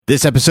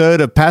This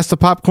episode of Pass the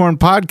Popcorn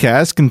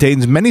podcast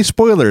contains many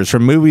spoilers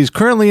from movies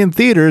currently in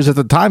theaters at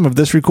the time of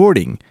this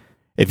recording.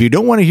 If you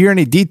don't want to hear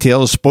any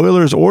details,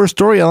 spoilers, or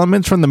story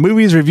elements from the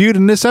movies reviewed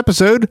in this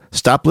episode,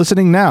 stop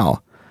listening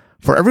now.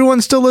 For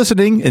everyone still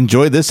listening,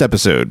 enjoy this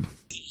episode.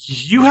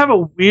 You have a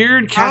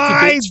weird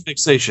Kathy Bates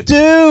fixation.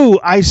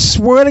 I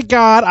swear to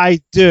God,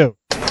 I do.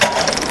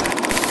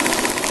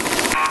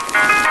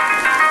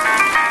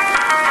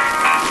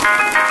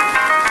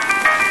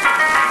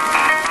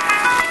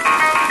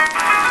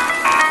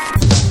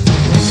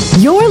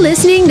 You're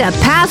listening to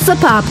Pass the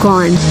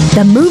Popcorn,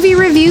 the movie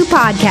review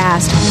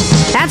podcast.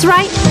 That's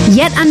right,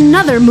 yet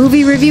another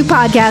movie review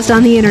podcast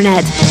on the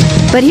internet.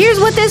 But here's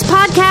what this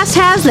podcast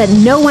has that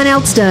no one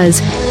else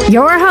does.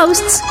 Your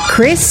hosts,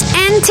 Chris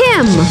and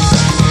Tim.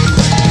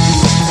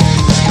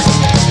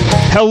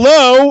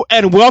 Hello,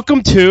 and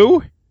welcome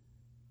to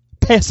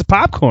Pass the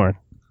Popcorn.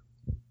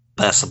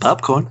 Pass the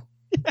popcorn.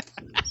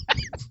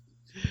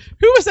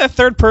 Who was that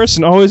third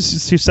person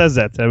always who says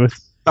that, Tim?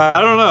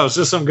 I don't know. It's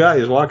just some guy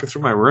who's walking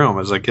through my room. I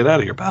was like, get out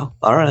of here, pal.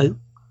 All right.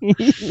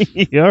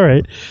 All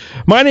right.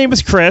 My name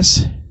is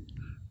Chris.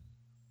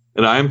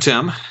 And I am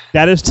Tim.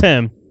 That is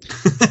Tim.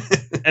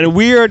 And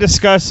we are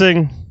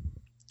discussing...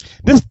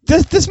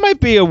 This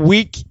might be a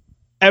weak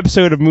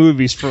episode of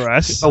movies for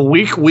us. A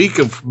week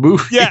of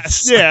movies.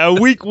 Yes, yeah, a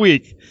week.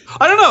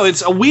 I don't know.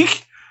 It's a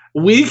week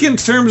in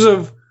terms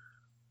of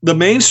the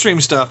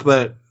mainstream stuff,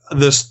 but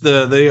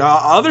the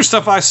other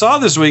stuff I saw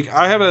this week,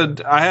 I had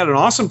an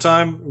awesome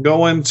time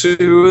going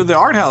to the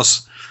art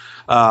house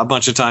a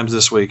bunch of times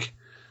this week.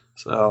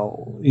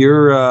 So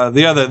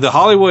the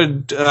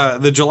Hollywood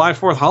the July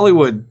 4th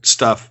Hollywood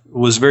stuff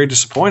was very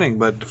disappointing,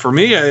 but for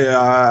me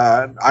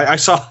I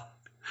saw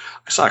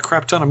a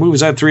crap ton of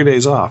movies. I had 3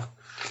 days off.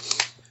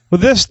 Well,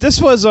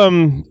 this was I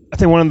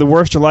think one of the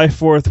worst July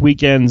 4th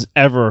weekends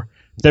ever.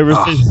 There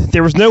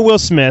was no Will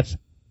Smith.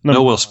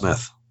 No Will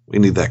Smith. We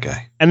need that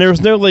guy. And there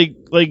was no like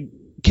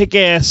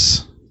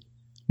kick-ass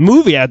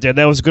movie out there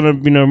that was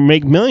going to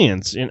make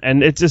millions,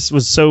 and it just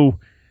was so.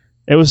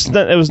 It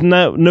was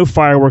no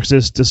fireworks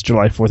this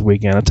July 4th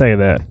weekend. I'll tell you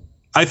that.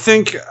 I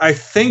think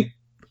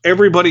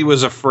everybody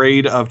was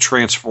afraid of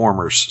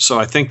Transformers, so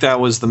I think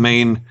that was the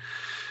main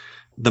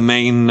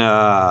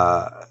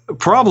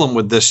problem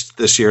with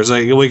this year. Is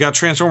like we got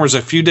Transformers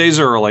a few days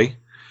early,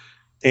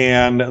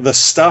 and the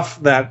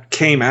stuff that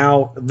came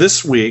out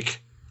this week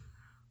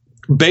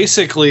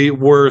basically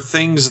were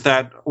things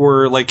that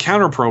were like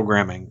counter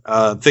programming,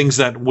 things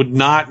that would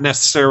not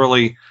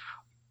necessarily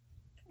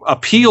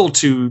appeal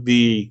to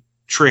the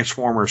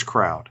Transformers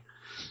crowd.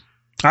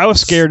 I was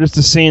scared just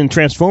to see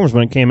Transformers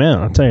when it came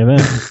out. I'll tell you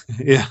that.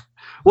 Yeah.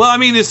 Well, I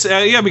mean, it's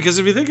because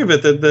if you think of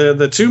it,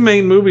 the two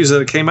main movies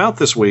that came out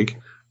this week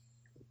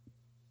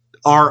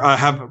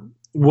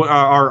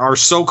are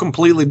so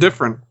completely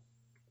different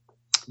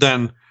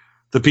than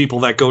the people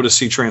that go to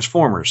see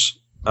Transformers.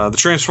 The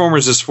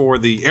Transformers is for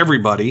the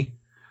everybody,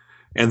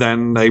 and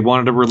then they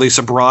wanted to release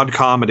a broad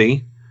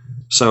comedy,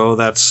 so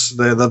that's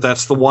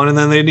the one. And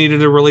then they needed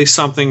to release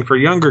something for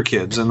younger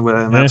kids, and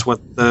that's what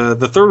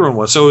the third one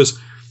was. So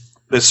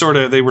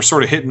they were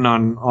sort of hitting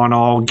on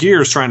all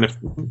gears, trying to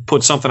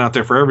put something out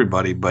there for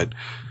everybody, but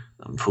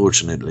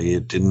unfortunately,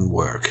 it didn't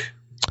work.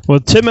 Well,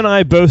 Tim and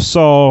I both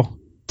saw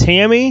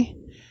Tammy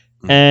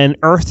and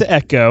Earth to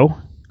Echo.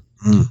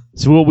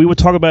 So we would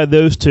talk about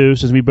those two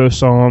since we both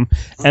saw them,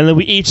 and then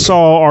we each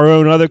saw our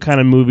own other kind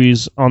of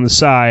movies on the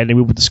side, and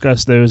we would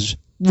discuss those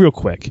real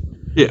quick.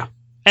 Yeah.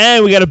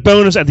 And we got a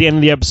bonus at the end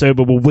of the episode,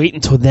 but we'll wait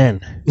until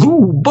then.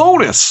 Ooh,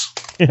 bonus!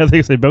 Yeah, I think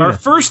it's a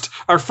bonus.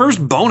 Our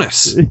first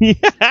bonus.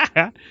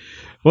 Yeah.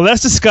 Well,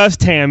 let's discuss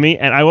Tammy,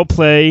 and I will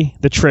play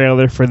the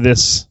trailer for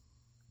this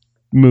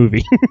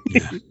movie.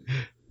 Yeah.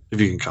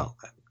 If you can call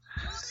it that.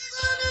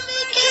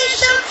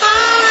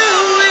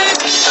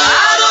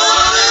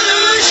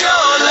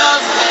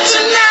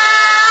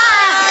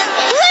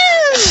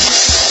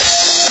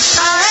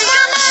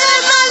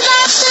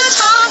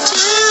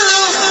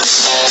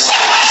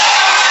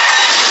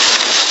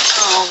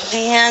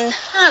 Man,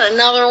 not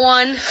another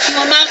one. You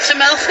a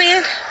mouth-to-mouth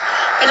man?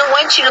 I don't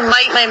want you to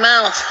bite my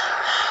mouth.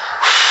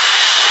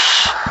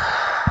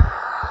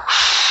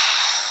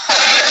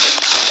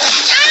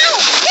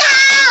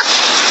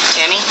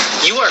 Tammy,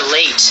 you are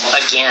late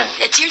again.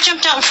 A deer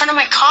jumped out in front of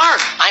my car.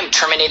 I'm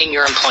terminating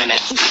your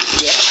employment.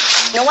 Dick.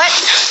 You know what?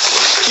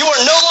 You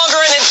are no longer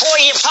an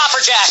employee of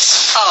Copper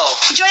Jacks. Oh.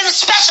 Enjoy the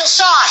special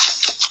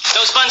sauce.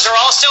 Those buns are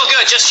all still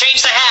good. Just change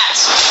the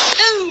hats.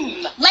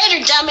 Boom. Later,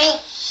 dummy.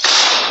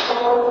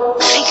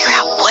 Figure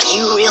out what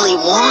you really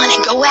want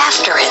and go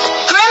after it.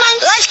 Grandma,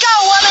 let's go,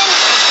 woman.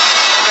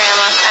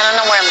 Grandma, I don't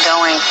know where I'm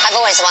going. I've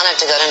always wanted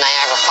to go to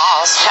Niagara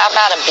Falls. How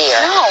about a beer?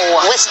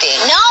 No. Whiskey?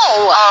 No.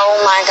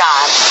 Oh, my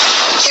God.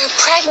 You're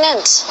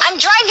pregnant.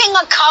 I'm driving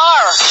a car.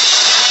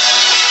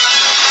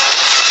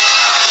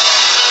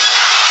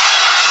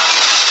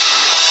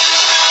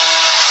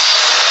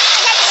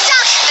 I got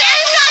stuck.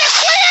 I've got to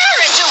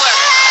clear into her.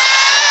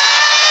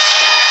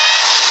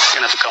 You're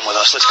going to have to come with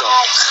us. Let's go.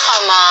 Oh,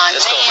 come on,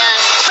 Let's man. go, man.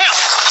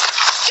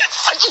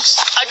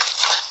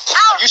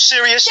 Are you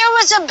serious? There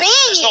was a bee.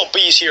 There's no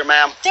bees here,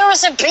 ma'am. There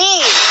was a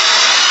bee.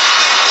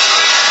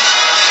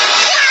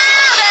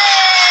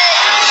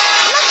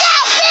 Look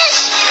out, fish!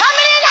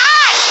 Coming in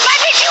hot! Might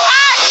be too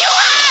hot! Too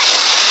hot!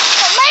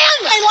 Oh, man,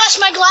 I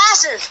lost my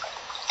glasses.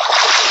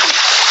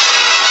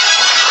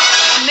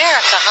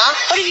 America, huh?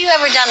 What have you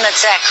ever done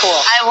that's that cool?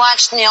 I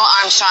watched Neil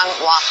Armstrong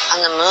walk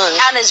on the moon.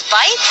 On his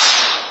bike?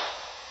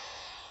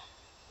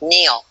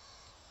 Neil.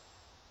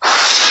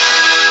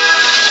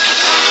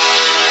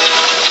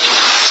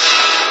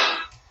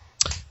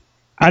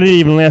 I didn't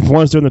even laugh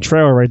once during the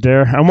trailer right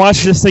there. I'm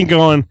watching this thing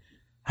going,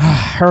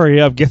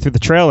 hurry up, get through the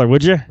trailer,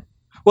 would you?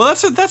 Well,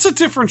 that's a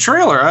different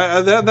trailer.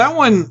 That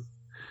one,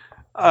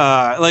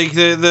 like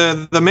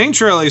the main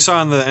trailer you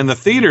saw in the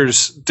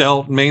theaters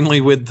dealt mainly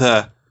with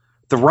the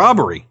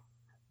robbery,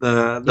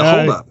 the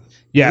holdup.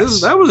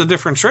 Yes, that was a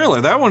different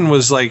trailer. That one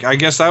was like, I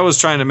guess I was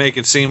trying to make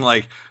it seem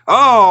like,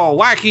 oh,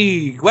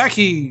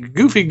 wacky,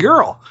 goofy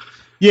girl.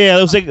 Yeah,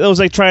 it was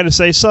like trying to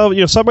say, so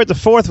celebrate the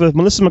 4th with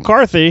Melissa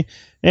McCarthy,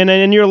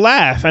 and your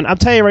laugh. And I'll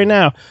tell you right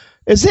now,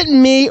 is it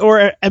me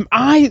or am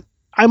I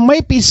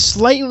might be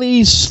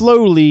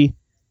slowly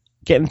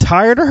getting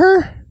tired of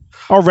her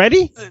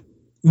already?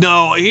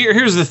 No,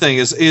 here's the thing: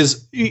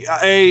 is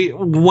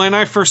when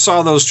I first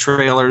saw those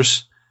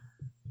trailers,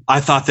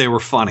 I thought they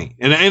were funny,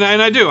 and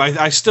I do.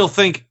 I still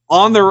think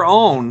on their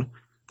own,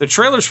 the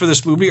trailers for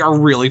this movie are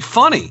really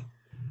funny,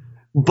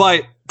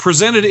 but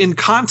presented in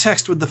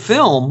context with the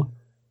film,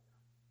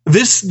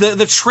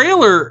 the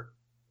trailer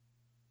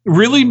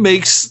really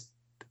makes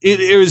it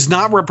is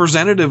not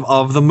representative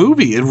of the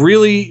movie.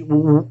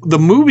 The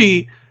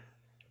movie.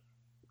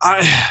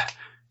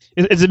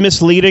 Is it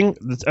misleading?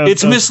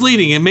 It's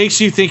misleading. It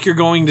makes you think you're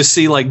going to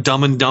see like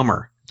Dumb and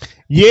Dumber.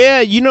 Yeah,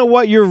 you know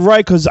what? You're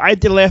right, because I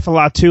did laugh a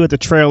lot too at the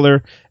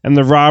trailer and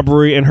the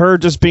robbery and her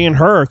just being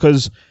her.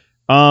 Because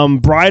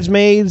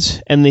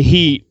Bridesmaids and The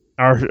Heat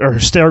are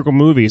hysterical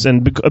movies,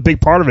 and a big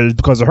part of it is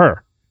because of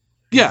her.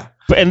 Yeah,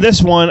 but in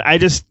this one, I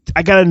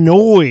got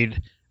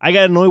annoyed. I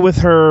got annoyed with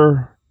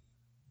her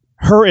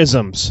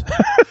isms.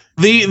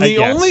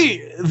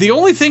 The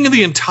only thing in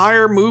the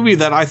entire movie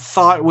that I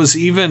thought was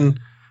even,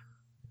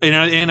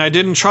 and I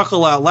didn't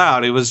chuckle out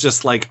loud, it was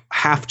just like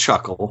half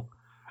chuckle,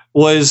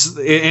 was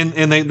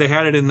and they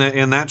had it in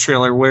that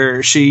trailer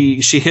where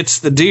she hits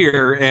the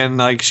deer and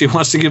like she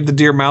wants to give the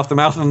deer mouth to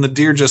mouth and the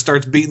deer just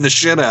starts beating the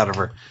shit out of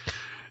her.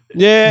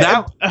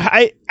 Yeah,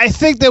 I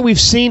think that we've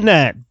seen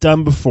that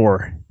done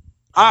before.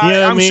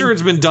 I'm sure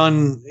it's been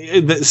done.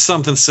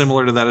 Something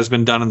similar to that has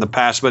been done in the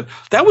past, but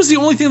that was the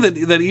only thing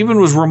that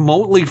even was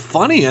remotely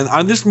funny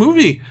on this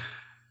movie.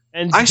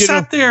 And I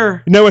sat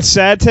there. You know what's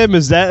sad, Tim,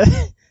 is that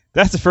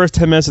that's the first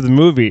 10 minutes of the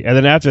movie, and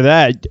then after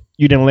that,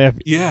 you didn't laugh.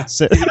 Yeah.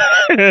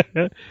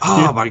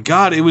 Oh my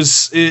God! It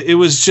was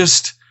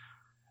just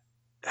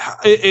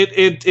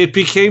it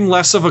became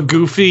less of a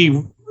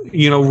goofy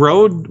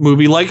road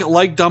movie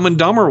like Dumb and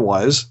Dumber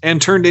was,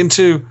 and turned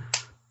into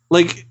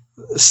like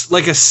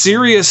a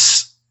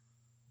serious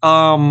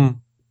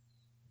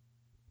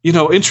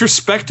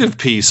introspective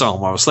piece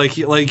almost like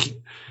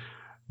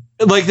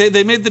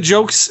they made the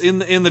jokes in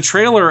the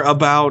trailer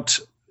about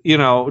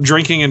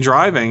drinking and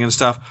driving and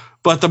stuff,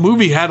 but the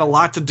movie had a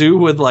lot to do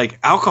with like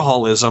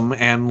alcoholism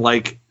and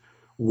like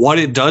what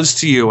it does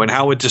to you and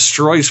how it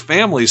destroys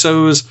families.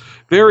 So it was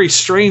very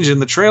strange in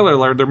the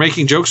trailer. They're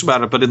making jokes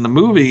about it, but in the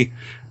movie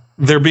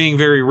they're being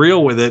very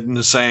real with it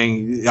and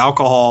saying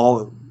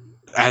alcohol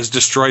has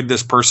destroyed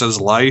this person's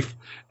life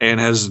and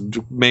has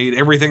made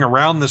everything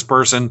around this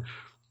person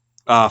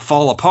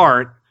fall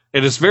apart,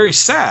 and it's very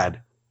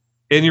sad.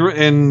 And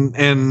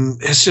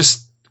it's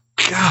just,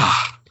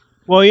 God.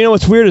 Well, you know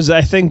what's weird is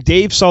I think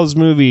Dave saw this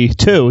movie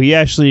too. I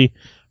actually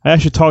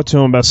talked to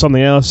him about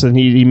something else, and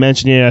he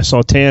mentioned, I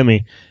saw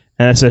Tammy,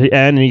 and I said,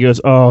 and he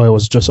goes, oh, it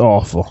was just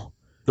awful.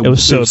 It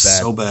was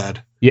so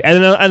bad. Yeah,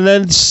 and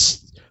then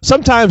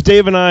sometimes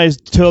Dave and I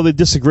totally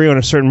disagree on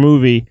a certain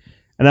movie.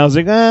 And I was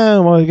like,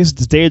 well, I guess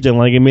it's Dave didn't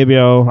like it. Maybe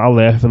I'll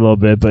laugh a little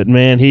bit. But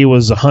man, he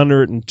was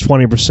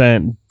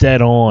 120%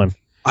 dead on.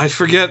 I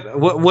forget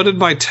what did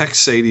my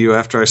text say to you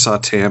after I saw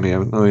Tammy? I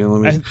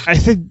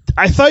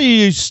thought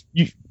you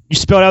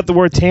spelled out the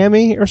word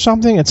Tammy or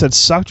something and said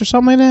sucked or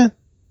something like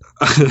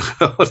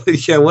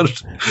that. Yeah. What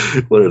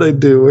did I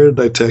do? Where did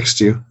I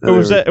text you? Or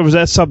was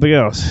that something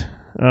else?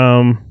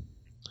 Here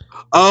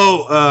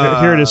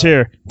it is.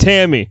 Here,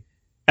 Tammy,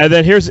 and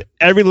then here's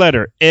every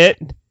letter. It.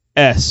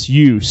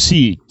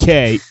 SUCKED.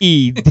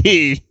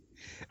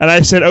 And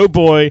I said, oh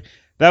boy,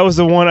 that was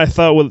the one I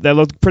thought that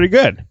looked pretty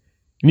good.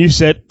 And you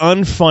said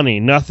unfunny,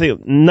 not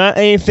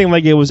anything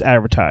like it was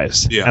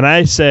advertised. Yeah. And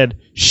I said,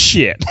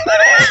 shit.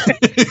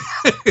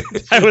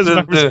 That was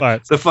my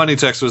response. The funny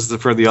text was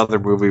for the other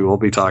movie we'll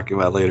be talking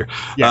about later.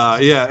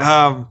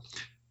 Yeah.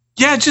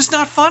 Yeah, just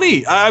not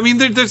funny. I mean,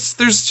 there's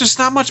just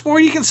not much more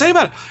you can say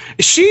about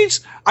it.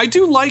 I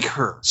do like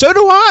her. So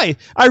do I.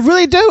 I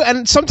really do.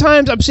 And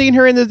sometimes I'm seeing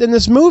her in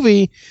this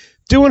movie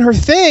doing her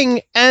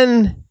thing,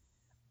 and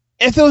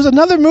if it was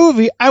another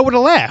movie, I would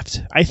have laughed,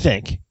 I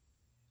think.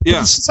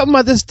 Yeah. Something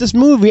about this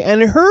movie,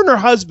 and her and her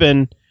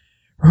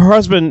her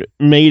husband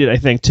made it, I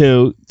think,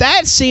 too.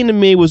 That scene to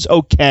me was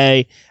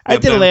okay. I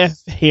did laugh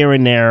here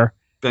and there.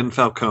 Ben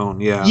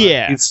Falcone, yeah.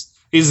 Yeah.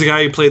 He's the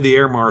guy who played the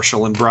air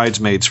marshal in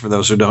Bridesmaids, for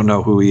those who don't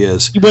know who he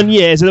is.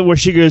 Is it where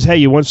she goes, hey,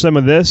 you want some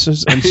of this?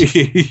 And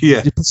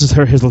she puts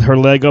her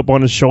leg up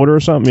on his shoulder or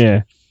something?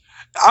 Yeah.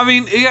 I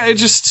mean, yeah,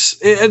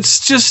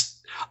 it's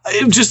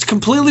just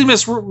completely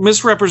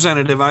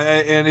misrepresentative.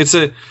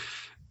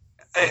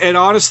 And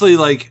honestly,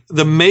 like,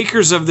 the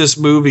makers of this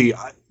movie,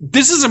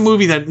 this is a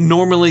movie that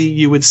normally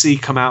you would see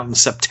come out in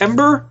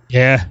September.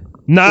 Yeah.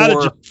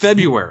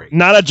 February.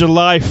 Not a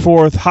July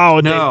 4th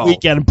holiday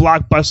weekend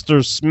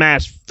blockbuster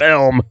smash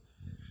film.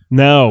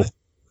 No.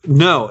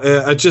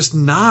 Just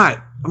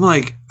not. I'm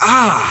like,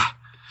 but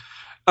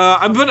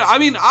I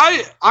mean,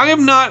 I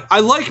am not.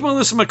 I like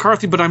Melissa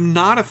McCarthy, but I'm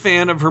not a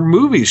fan of her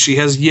movies. She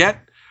has yet,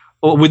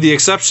 with the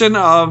exception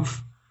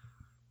of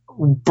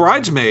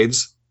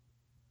Bridesmaids,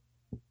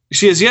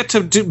 she has yet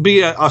to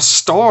be a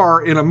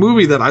star in a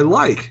movie that I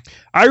like.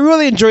 I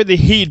really enjoyed The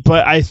Heat,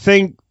 but I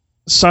think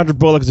Sandra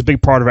Bullock is a big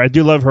part of it. I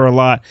do love her a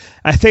lot.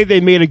 I think they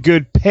made a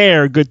good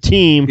pair, good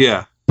team.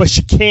 Yeah. But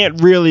she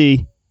can't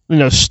really,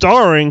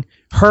 starring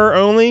her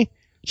only,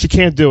 she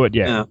can't do it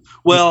yet. Yeah.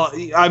 Well,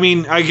 I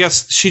mean, I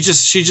guess she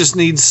just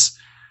needs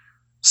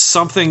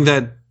something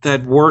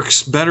that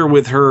works better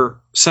with her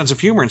sense of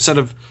humor instead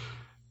of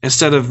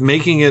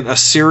making it a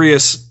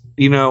serious,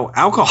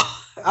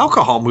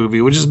 alcohol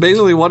movie, which is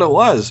basically what it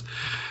was.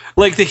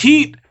 Like The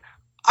Heat,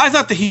 I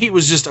thought The Heat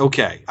was just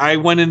okay. I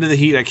went into The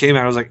Heat, I came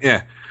out, I was like,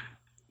 eh.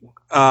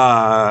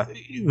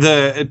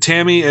 The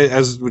Tammy,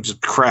 which is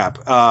crap.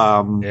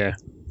 Yeah.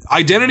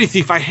 Identity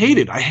Thief, I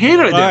hated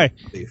Identity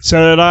Thief.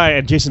 So did I,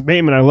 and Jason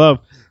Bateman, I love.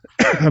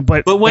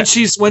 but when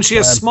she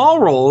has small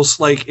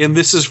roles, like in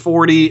This Is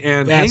 40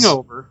 and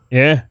Hangover.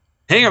 Yeah.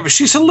 Hangover,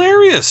 she's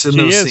hilarious in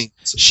those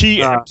scenes.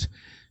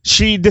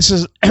 This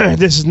is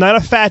not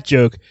a fat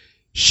joke.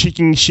 She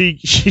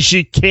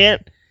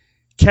can't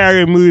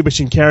carry a movie, but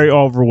she can carry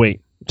all of her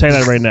weight. I'm telling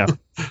you that right now.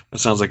 That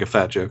sounds like a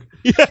fat joke.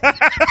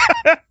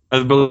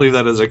 I believe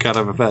that is a kind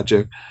of a fat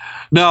joke.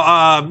 No,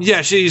 I don't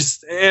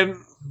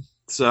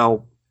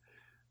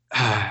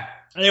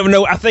even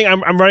know. I think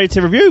I'm ready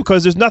to review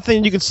because there's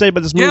nothing you can say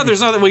about this movie. Yeah,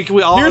 there's nothing. We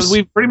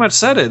pretty much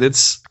said it.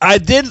 I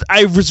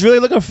was really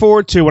looking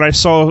forward to when I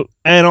saw,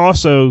 and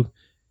also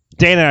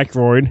Dan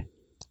Aykroyd,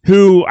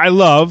 who I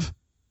love,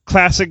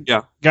 classic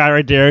guy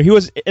right there. He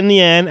was, in the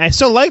end, I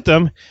still liked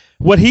him.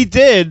 What he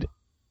did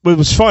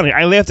was funny.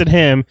 I laughed at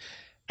him.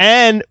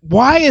 And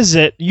why is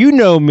it,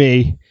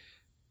 me,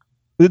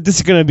 this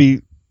is going to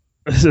be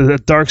a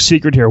dark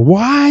secret here.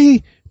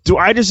 Why do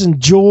I just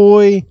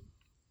enjoy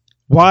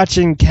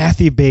watching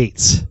Kathy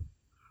Bates?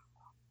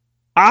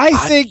 I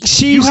think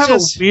she's a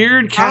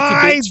weird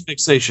Kathy Bates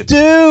fixation.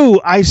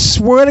 I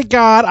swear to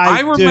God,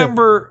 I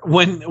remember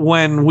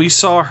when we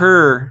saw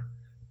her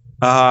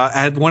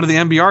at one of the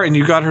MBR and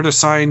you got her to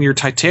sign your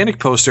Titanic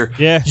poster.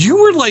 Yeah,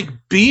 you were like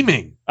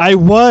beaming. I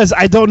was.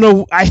 I don't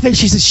know. I think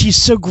she's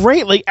so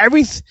great. Like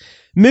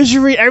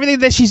Misery, everything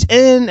that she's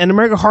in, and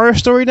American Horror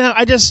Story now.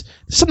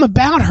 Something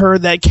about her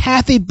that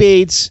Kathy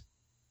Bates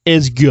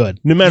is good,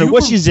 no matter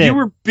what she's in. You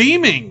were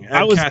beaming.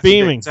 I was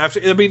beaming.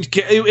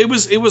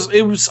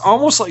 It was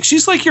almost like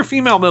she's like your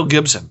female Mel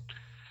Gibson.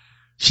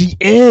 She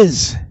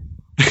is.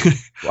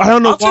 I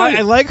don't know why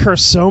I like her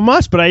so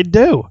much, but I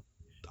do.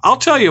 I'll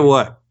tell you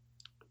what.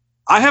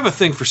 I have a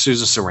thing for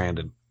Susan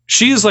Sarandon.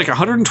 She is like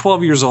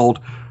 112 years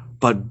old,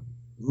 but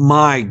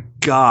my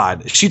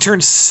God, she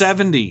turned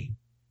 70.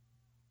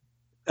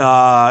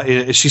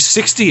 She's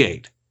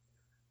 68.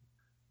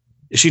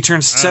 She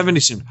turns 70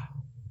 soon.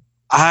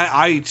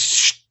 I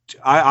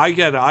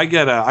get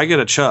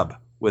a chub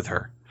with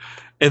her.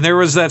 And there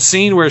was that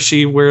scene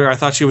where I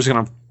thought she was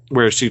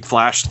where she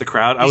flashed the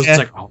crowd. I was just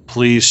like, oh,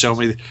 please show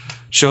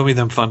me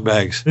them fun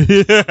bags.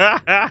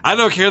 I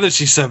don't care that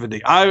she's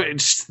 70.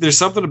 There's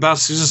something about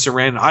Susan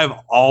Sarandon. I've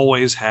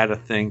always had a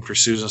thing for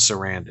Susan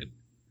Sarandon.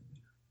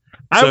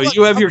 So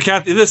you have your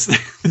Kathy.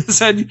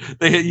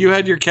 You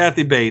had your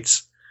Kathy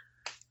Bates.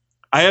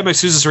 I have my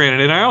Susan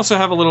Sarandon, and I also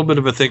have a little bit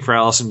of a thing for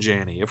Allison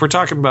Janney. If we're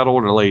talking about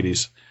older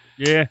ladies,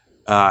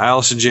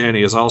 Allison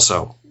Janney is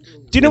also.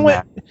 Do you know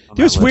what?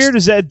 What's weird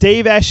is that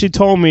Dave actually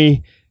told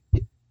me.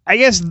 I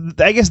guess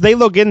they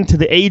look into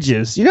the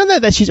ages. You know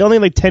that she's only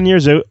like 10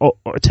 or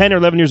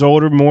 11 years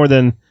older more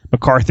than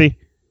McCarthy.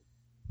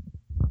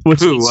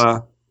 Who?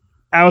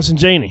 Allison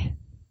Janney.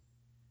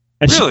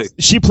 And really?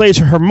 She plays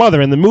her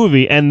mother in the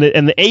movie, and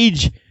the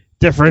age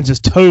difference is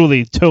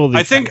totally.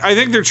 I think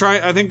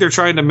they're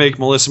trying to make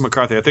Melissa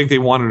McCarthy. I think they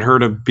wanted her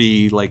to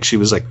be like she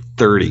was like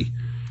 30.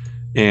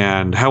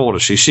 And how old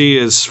is she? She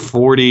is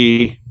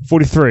 40.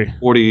 43.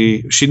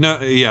 40. She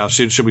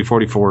should be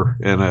 44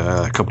 in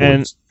a couple of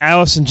weeks. And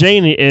Allison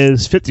Janney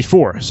is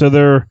 54. So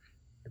they're,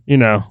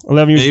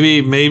 11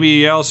 years.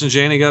 Maybe Allison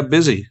Janney got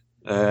busy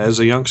as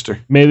a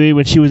youngster. Maybe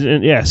when she was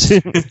in. Yes.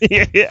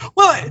 Yeah.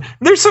 Well,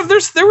 there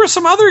were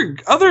some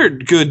other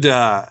good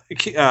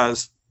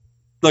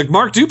like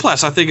Mark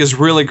Duplass. I think is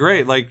really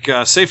great. Like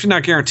Safety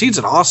Not Guaranteed is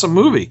an awesome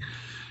movie.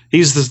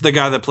 He's the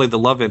guy that played the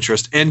love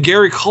interest. And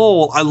Gary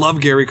Cole, I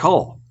love Gary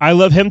Cole. I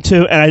love him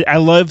too, and I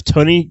love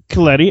Toni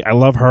Collette. I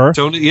love her.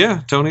 Tony,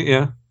 yeah.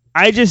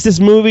 This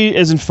movie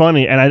isn't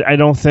funny, and I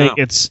don't think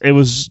it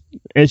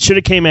should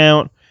have came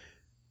out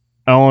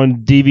on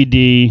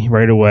DVD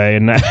right away,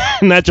 and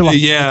not July.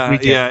 Yeah.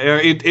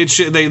 It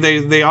should.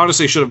 They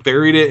honestly should have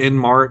buried it in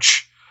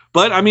March.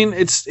 But I mean,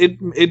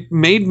 it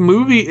made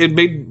money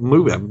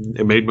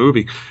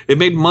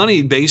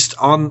based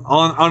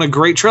on a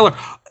great trailer.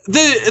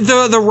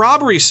 The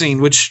robbery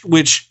scene,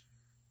 which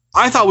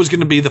I thought was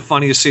going to be the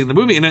funniest scene in the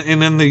movie, and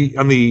then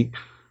the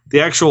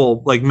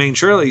actual like main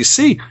trailer you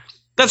see,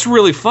 that's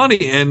really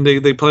funny, and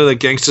they play like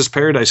Gangsta's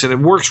Paradise, and it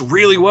works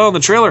really well in the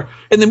trailer.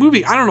 In the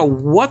movie, I don't know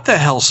what the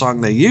hell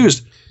song they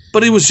used,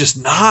 but it was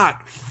just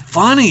not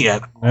funny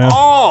at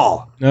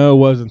all. No, it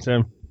wasn't,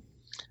 Tim.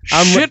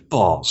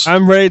 Shitballs.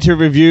 I'm ready to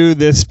review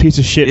this piece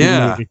of shit in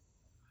the movie.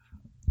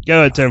 Go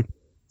ahead, Tim.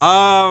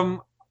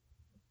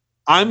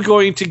 I'm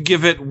going to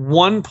give it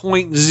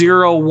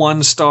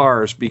 1.01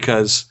 stars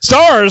because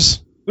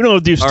stars. We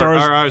don't do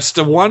stars. It's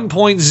the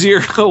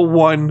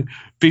 1.01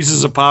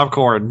 pieces of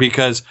popcorn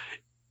because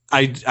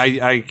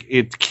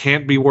it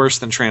can't be worse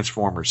than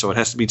Transformers, so it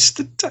has to be just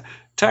the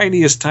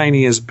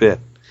tiniest bit.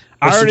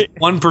 It's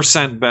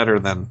 1% better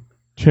than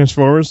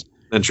Transformers.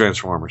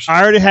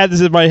 I already had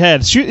this in my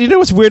head. You know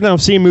what's weird now? I'm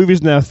seeing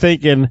movies now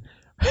thinking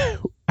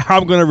how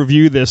I'm going to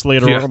review this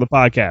later on the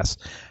podcast.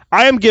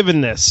 I am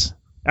giving this.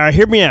 All right,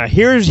 hear me out.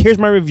 Here's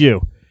my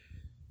review.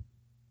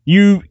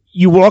 You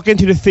walk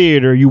into the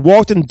theater. You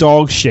walked in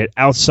dog shit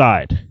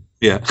outside.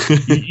 Yeah.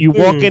 you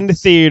walk in the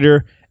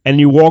theater and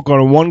you walk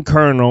on one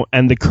kernel,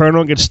 and the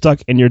kernel gets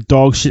stuck in your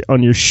dog shit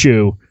on your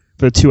shoe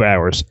for 2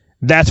 hours.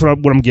 That's what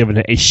I'm giving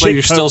it. But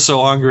you're still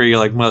so hungry, you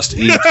like must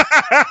eat.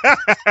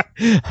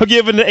 I'm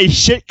giving it a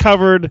shit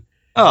covered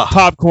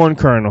popcorn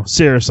kernel.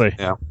 Seriously.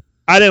 Yeah.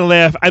 I didn't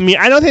laugh. I mean,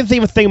 I don't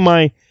even think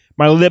my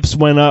lips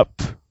went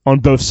up on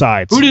both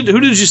sides. Who did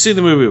you see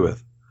the movie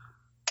with?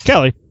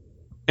 Kelly.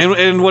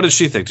 And what did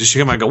she think? Did she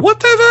come out and go, what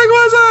the fuck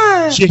was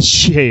that?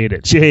 She hated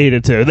it. She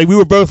hated it too. Like, we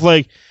were both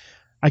like,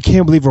 I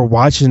can't believe we're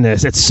watching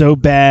this. It's so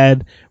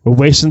bad. We're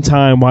wasting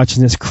time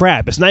watching this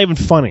crap. It's not even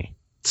funny.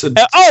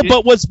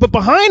 But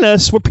behind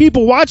us were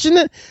people watching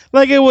it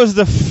like it was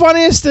the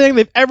funniest thing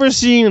they've ever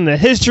seen in the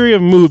history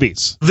of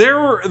movies. There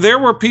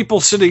were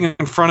people sitting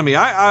in front of me.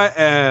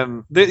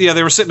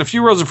 They were sitting a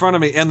few rows in front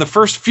of me, and the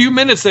first few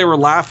minutes they were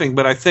laughing,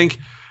 but I think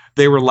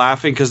they were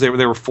laughing because they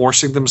were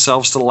forcing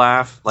themselves to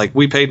laugh. Like,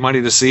 we paid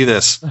money to see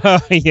this.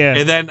 Yeah.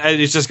 And then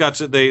it just got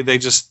to they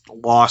just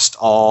lost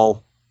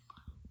all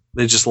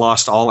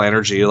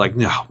energy. Like,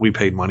 no, we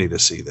paid money to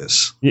see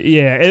this.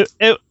 Yeah,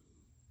 it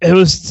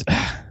was.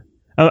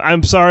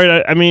 I'm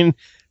sorry. I mean,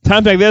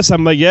 times like this,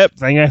 I'm like, yep.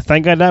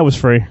 Thank God that was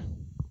free.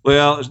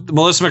 Well,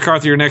 Melissa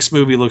McCarthy, your next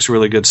movie looks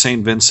really good.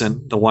 St.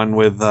 Vincent, the one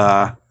with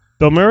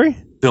Bill Murray.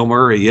 Bill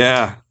Murray,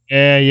 yeah.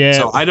 Yeah.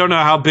 So I don't know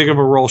how big of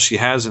a role she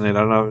has in it. I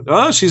don't know.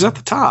 Oh, she's at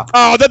the top.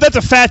 Oh, that's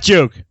a fat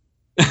joke.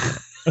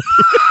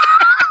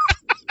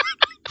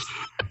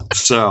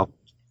 So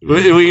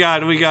we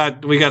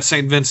got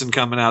St. Vincent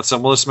coming out. So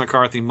Melissa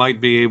McCarthy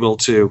might be able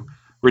to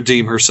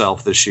redeem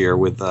herself this year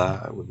with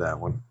that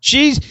one.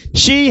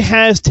 She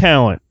has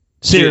talent.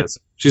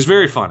 Seriously. She's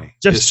very funny.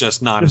 It's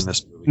just not in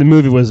this movie. The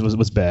movie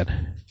was bad.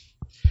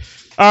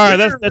 All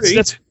right,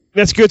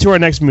 let's go to our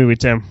next movie,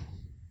 Tim.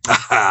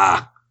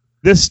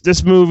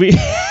 This movie.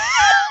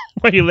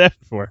 What are you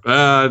laughing for?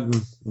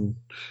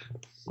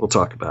 We'll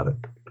talk about it.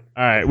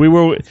 All right,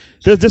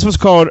 this was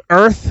called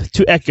Earth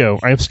to Echo.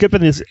 I'm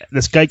skipping this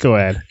Geico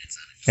ad,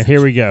 and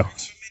here we go.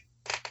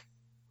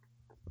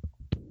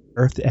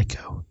 Earth to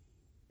Echo.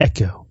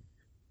 Echo.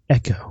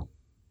 Echo.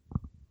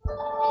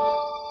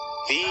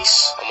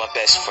 These are my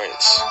best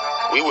friends.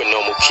 We were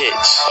normal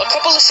kids. A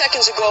couple of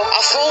seconds ago,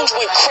 our phones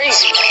went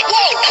crazy.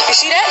 Whoa! You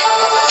see that?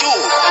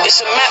 Dude, it's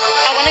a map.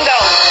 I want to go.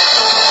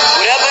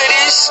 Whatever it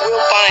is,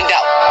 we'll find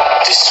out.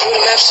 This is where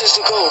the map says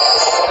to go.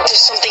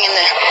 There's something in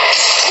there.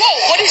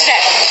 Whoa! What is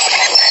that?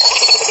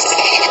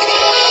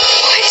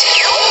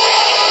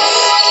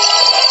 What?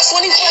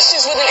 20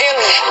 questions with an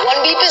alien.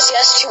 One beep is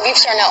yes, two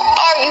beeps are no.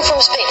 Are you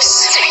from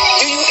space?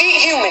 Do you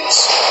eat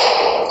humans?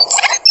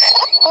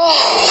 Oh.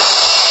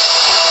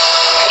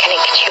 Can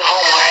I get you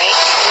home, alright?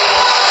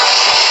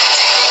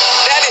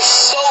 That is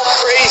so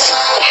crazy.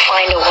 We'll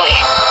find a way.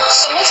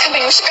 Someone's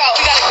coming. We should go.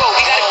 We gotta go.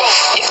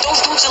 If those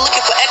dudes are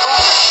looking for Echo,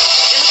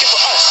 they're looking for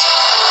us.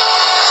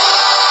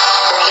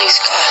 Riley's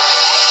gone.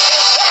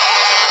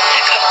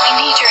 Echo,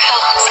 we need your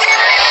help.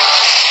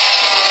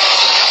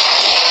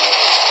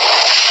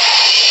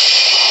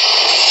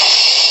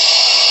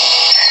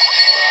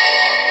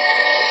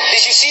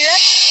 Did you see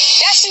that?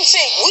 That's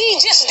insane. We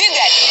just did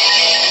that.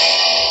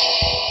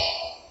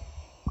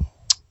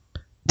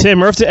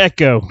 Tim, Earth to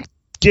Echo.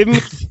 Give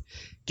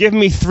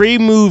me 3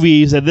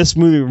 movies that this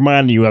movie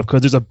reminded you of,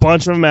 because there's a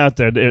bunch of them out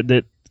there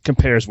that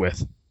compares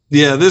with.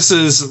 Yeah, this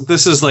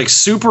is like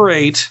Super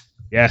 8.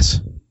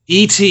 Yes.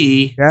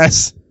 E.T.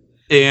 Yes.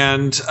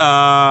 And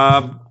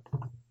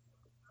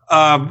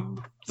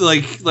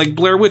like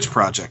Blair Witch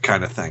Project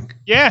kind of thing.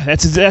 Yeah,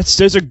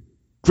 those are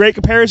great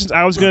comparisons.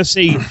 I was going to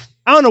say,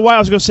 I don't know why I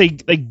was going to say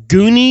like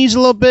Goonies a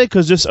little bit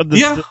because just of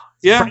the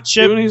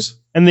friendship Goonies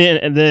and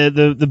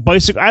the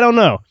bicycle. I don't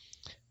know.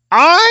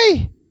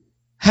 I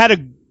had a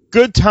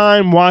good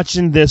time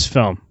watching this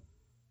film.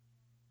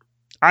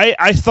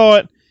 I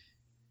thought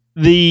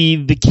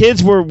the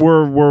kids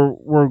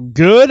were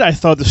good. I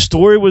thought the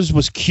story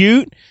was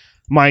cute.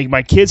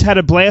 My kids had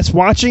a blast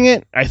watching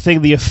it. I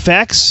think the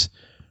effects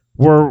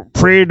were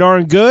pretty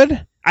darn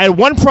good. I had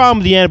one problem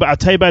at the end, but I'll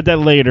tell you about that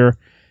later.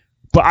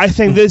 But I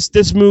think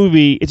this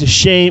movie, it's a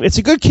shame. It's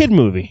a good kid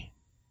movie.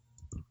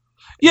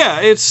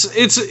 Yeah,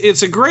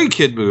 it's a great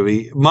kid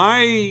movie.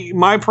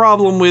 My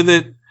problem with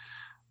it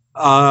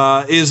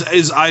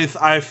is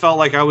I felt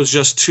like I was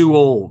just too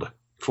old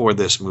for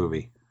this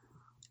movie.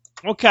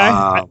 Okay,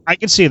 I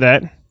can see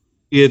that.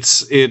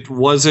 It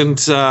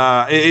wasn't.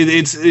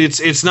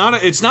 It's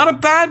not a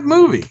bad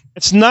movie.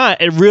 It's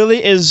not. It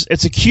really is.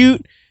 It's a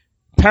cute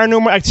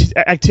paranormal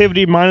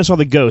activity minus all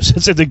the ghosts.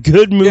 It's a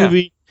good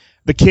movie. Yeah.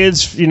 The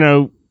kids,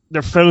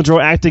 their phones are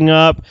all acting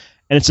up,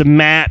 and it's a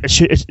map.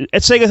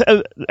 It's like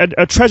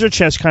a treasure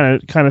chest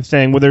kind of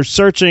thing where they're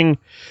searching.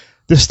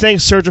 This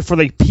thing's searching for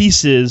like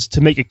pieces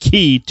to make a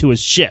key to a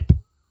ship.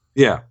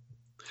 Yeah.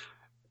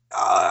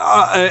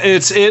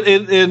 It's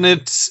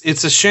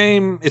a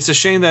shame. It's a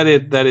shame that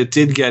it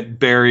did get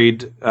buried.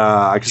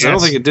 Because I don't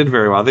think it did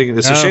very well. I think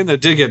it's a shame that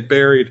it did get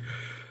buried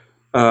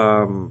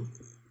under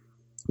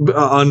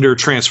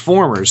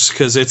Transformers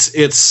because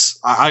it's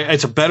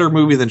a better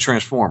movie than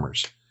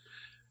Transformers.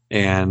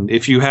 And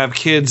if you have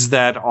kids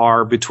that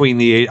are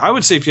between I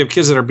would say if you have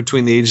kids that are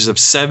between the ages of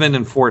 7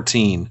 and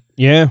 14,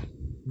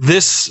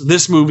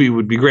 this movie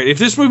would be great. If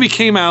this movie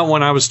came out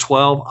when I was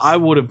 12, I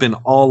would have been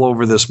all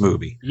over this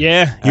movie.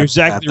 Yeah, you're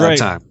exactly right.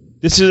 Time.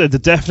 This is a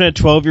definite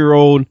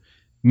 12-year-old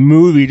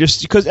movie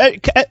just because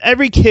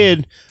every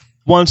kid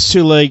wants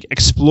to like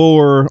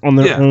explore on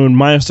their own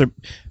minus their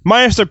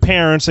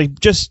parents, like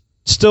just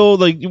still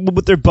like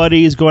with their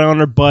buddies going on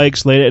their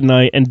bikes late at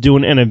night and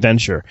doing an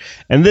adventure.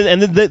 And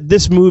then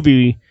this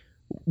movie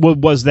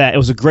was that. It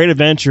was a great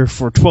adventure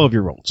for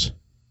 12-year-olds.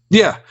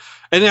 Yeah.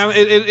 And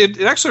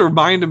it actually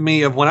reminded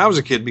me of when I was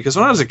a kid, because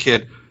when I was a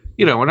kid,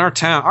 in our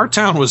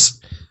town was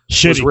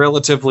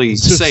relatively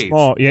safe.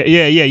 Small.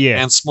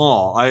 Yeah. And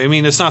small. I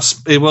mean,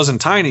 it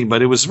wasn't tiny,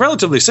 but it was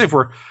relatively safe.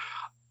 Where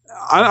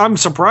I'm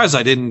surprised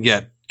I didn't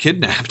get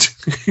kidnapped.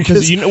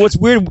 Because what's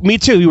weird? Me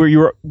too. You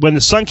were when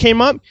the sun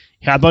came up,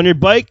 you hopped on your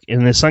bike,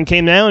 and the sun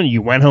came down, and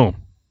you went home.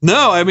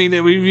 No, I mean,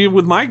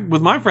 with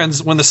my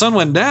friends, when the sun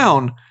went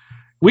down.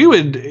 I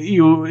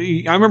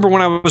remember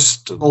when I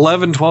was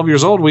 11, 12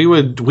 years old, we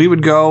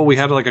would go, we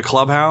had like a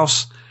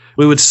clubhouse.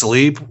 We would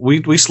sleep.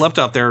 We slept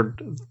out there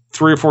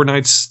 3 or 4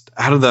 nights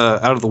out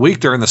of the week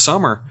during the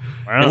summer.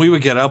 Wow. And we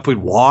would get up, we'd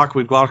walk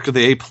to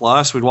the A+,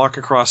 we'd walk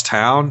across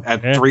town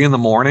at 3 in the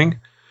morning.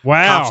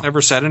 Wow. Cops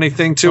never said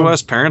anything to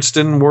us. Parents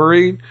didn't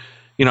worry.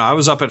 I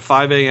was up at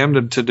 5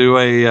 a.m. to do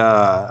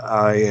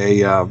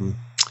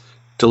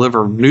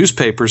deliver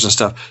newspapers and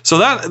stuff. So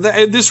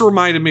this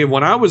reminded me of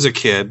when I was a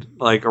kid,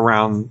 like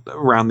around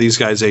these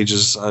guys'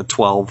 ages,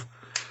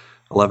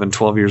 11,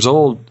 12 years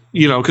old,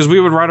 because we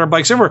would ride our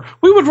bikes everywhere.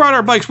 We would ride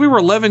our bikes. We were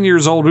 11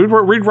 years old.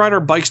 We'd ride our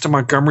bikes to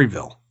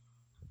Montgomeryville.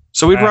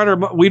 So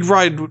we'd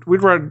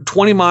ride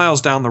 20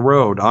 miles down the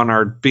road on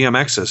our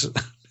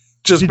BMXs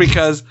just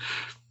because,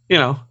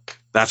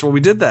 that's what we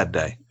did that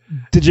day.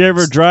 Did you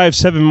ever drive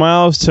 7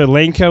 miles to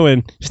Laneco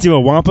and steal a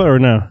Wampa or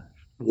no?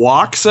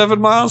 Walk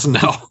 7 miles?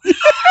 No.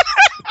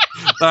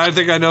 I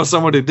think I know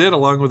someone who did,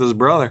 along with his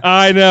brother.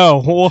 I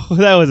know. Well,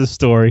 that was a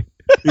story.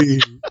 But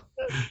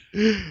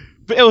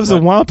it was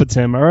a Wampa,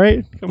 Tim, all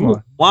right? Come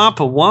on.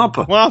 Wampa.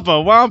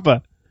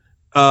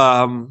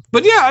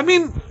 But yeah, I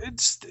mean,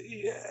 it's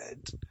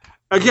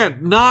again,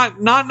 not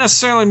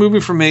necessarily a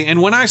movie for me.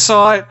 And when I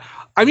saw it,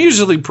 I'm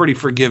usually pretty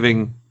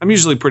forgiving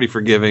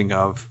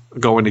of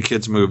going to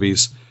kids'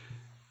 movies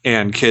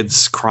and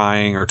kids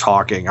crying or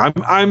talking.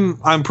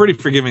 I'm pretty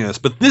forgiving of this.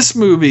 But this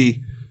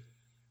movie,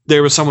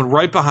 there was someone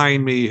right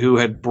behind me who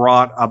had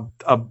brought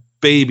a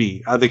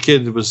baby. The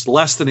kid was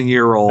less than a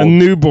year old. A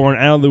newborn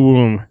out of the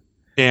womb.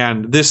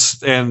 And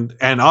this, and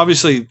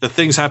obviously the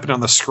things happened on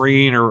the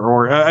screen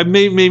or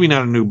maybe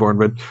not a newborn,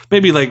 but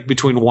maybe like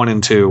between 1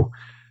 and 2.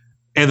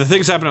 And the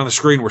things happened on the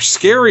screen were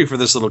scary for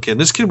this little kid.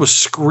 This kid was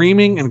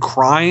screaming and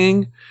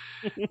crying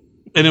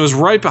and it was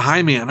right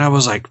behind me. And I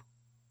was like,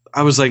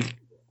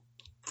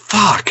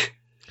 fuck,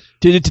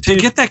 to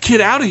get that kid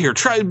out of here.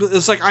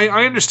 It's like,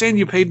 I understand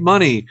you paid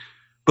money,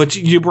 but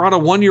you brought a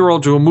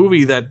 1-year-old to a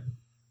movie that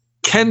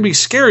can be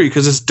scary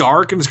because it's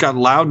dark and it's got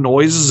loud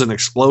noises and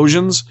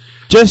explosions.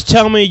 Just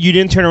tell me you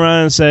didn't turn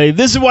around and say,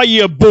 this is why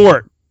you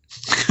abort.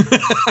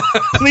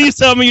 Please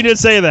tell me you didn't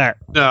say that.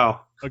 No.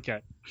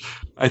 Okay.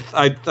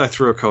 I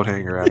threw a coat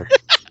hanger at her.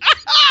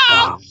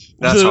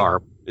 That's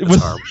horrible.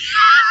 It's horrible.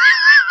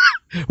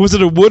 Was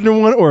it a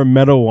wooden one or a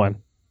metal one?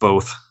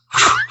 Both.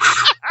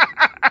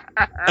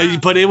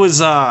 But it was,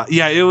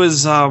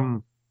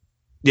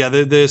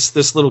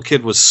 this little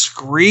kid was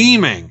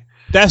screaming.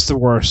 That's the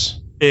worst.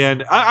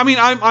 And I mean,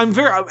 I'm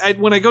very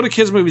when I go to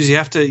kids movies, you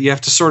have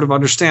to sort of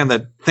understand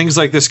that things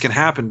like this can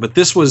happen. But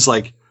this was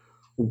like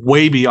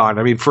way beyond.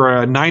 I mean,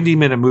 for a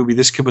 90-minute movie,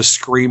 this kid was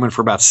screaming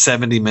for about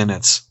 70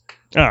 minutes.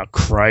 Oh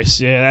Christ!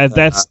 Yeah,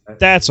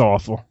 that's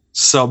awful.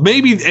 So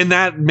maybe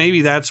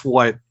that's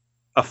what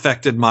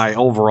affected my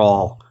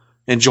overall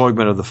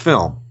enjoyment of the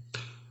film,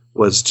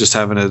 was just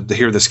having to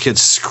hear this kid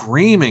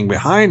screaming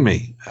behind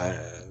me.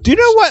 Do you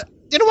know what?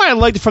 You know what I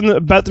liked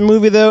about the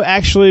movie though?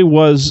 Actually,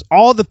 was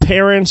all the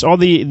parents, all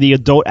the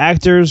adult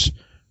actors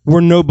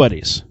were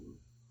nobodies.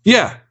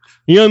 Yeah,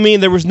 you know what I mean.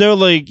 There was no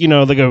like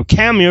a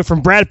cameo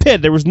from Brad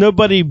Pitt. There was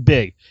nobody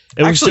big.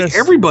 Actually,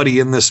 everybody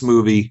in this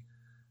movie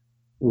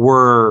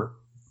were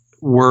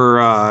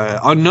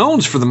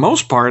unknowns for the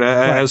most part,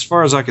 as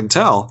far as I can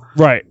tell.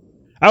 Right.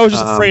 I was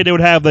just afraid they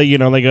would have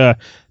the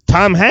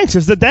Tom Hanks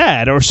as the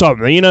dad or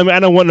something. You know, I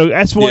don't want to.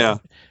 That's what. Yeah.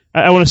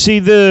 I want to see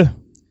the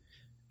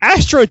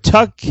Astro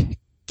Tuck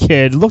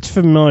kid looked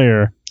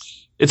familiar.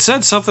 It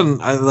said something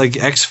like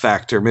X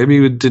Factor.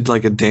 Maybe he did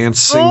like a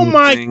dancing. Oh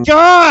my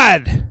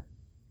god!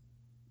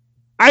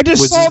 I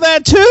just saw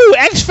that too.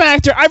 X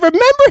Factor. I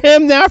remember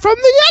him now from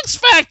the X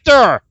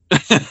Factor.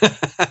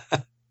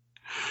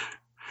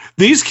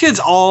 These kids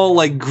all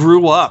like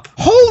grew up.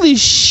 Holy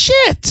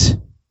shit!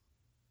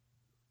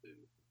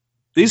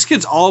 These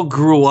kids all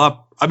grew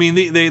up. I mean,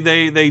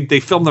 they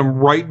filmed them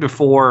right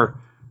before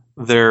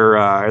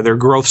their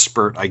growth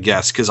spurt, I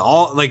guess, because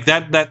all like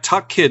that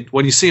Tuck kid,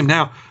 when you see him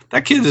now,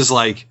 that kid is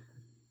like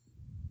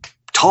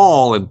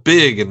tall and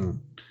big and.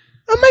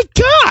 Oh my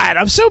god!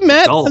 I'm so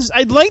mad.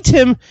 I liked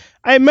him.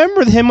 I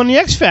remember him on the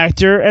X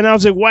Factor, and I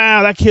was like,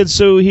 "Wow, that kid!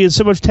 He has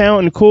so much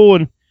talent and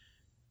cool."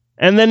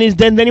 And then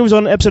he was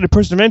on an episode of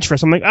Person of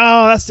Interest. I'm like,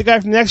 "Oh, that's the guy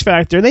from the X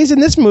Factor." And then he's in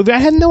this movie. I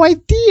had no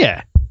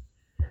idea.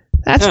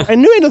 I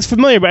knew he looked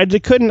familiar, but I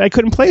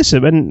couldn't place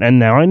him, and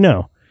now I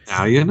know.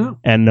 Now you know.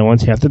 And no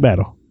one's half the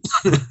battle.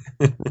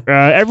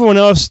 Everyone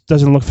else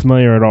doesn't look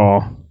familiar at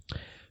all.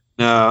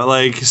 No,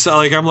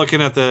 I'm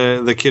looking at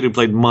the kid who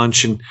played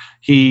Munch, and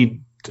he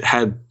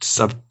had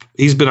stuff.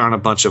 He's been on a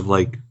bunch of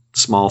like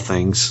small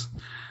things.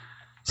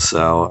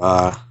 So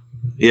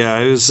yeah,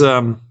 it was.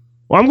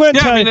 Well, I'm going to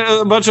tell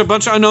you a bunch of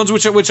unknowns,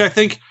 which I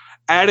think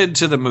added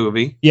to the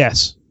movie.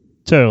 Yes,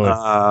 totally.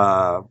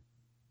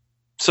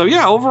 So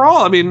yeah,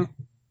 overall, I mean,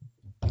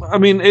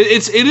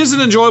 it is an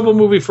enjoyable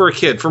movie for a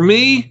kid. For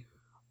me,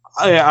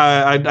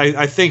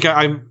 I think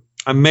I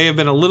may have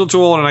been a little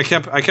too old, and I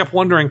kept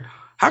wondering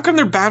how come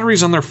their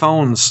batteries on their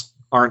phones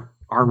aren't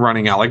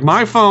running out. Like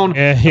my phone,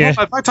 if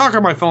I talk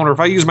on my phone or if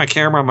I use my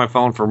camera on my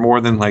phone for more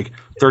than like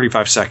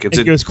 35 seconds,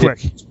 it goes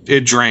quick.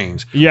 It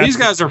drains. Yeah. These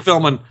guys are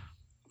filming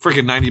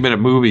freaking 90-minute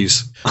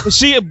movies.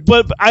 See,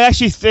 but I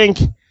actually think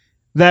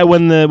that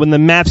when the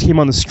maps came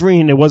on the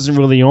screen, it wasn't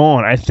really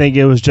on. I think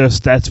it was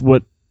just that's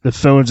what the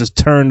phone just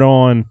turned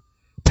on,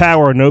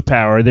 power or no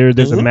power.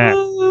 There's a map.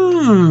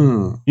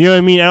 You know what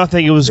I mean? I don't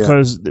think it was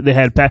because they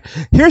had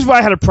Here's why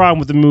I had a problem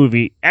with the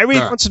movie. Every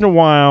once in a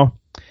while,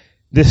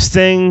 this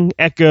thing,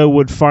 Echo,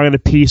 would find a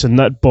piece, a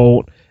nut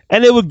bolt,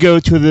 and it would go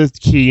to the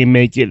key and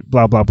make it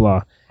blah, blah,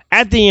 blah.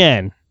 At the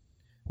end,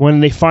 when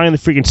they find the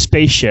freaking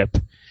spaceship,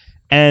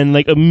 and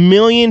like 1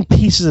 million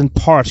pieces and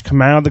parts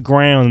come out of the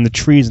ground and the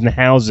trees and the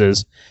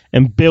houses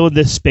and build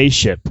this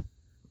spaceship,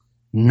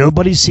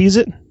 nobody sees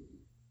it?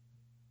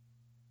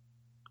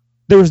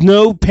 There was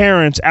no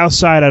parents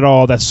outside at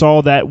all that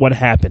saw what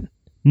happened.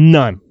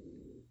 None.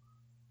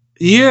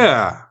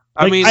 Yeah.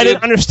 I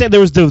didn't understand.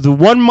 There was the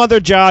one mother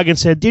jog and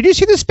said, "Did you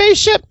see the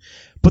spaceship?"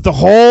 But the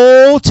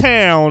whole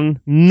town,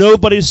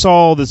 nobody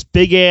saw this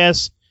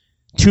big-ass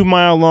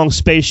 2-mile-long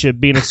spaceship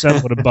being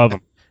assembled above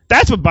them.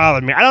 That's what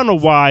bothered me. I don't know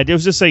why. It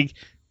was just like,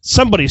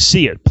 somebody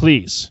see it,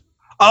 please.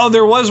 Oh,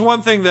 there was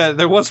one thing I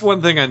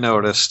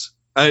noticed.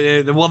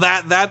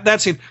 That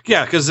scene,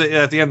 yeah, because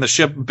at the end the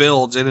ship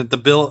builds, and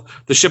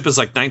the ship is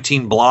like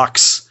 19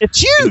 blocks. It's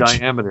huge in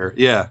diameter.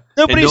 Yeah,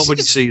 nobody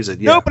sees it.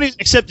 Yeah. Nobody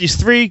except these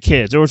 3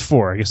 kids. Or it was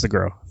 4, I guess. The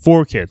girl,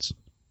 4 kids.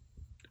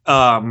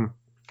 When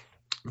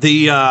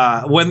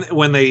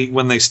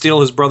they steal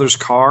his brother's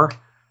car.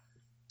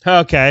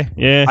 Okay.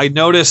 Yeah. I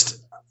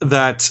noticed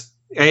that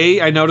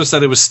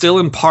it was still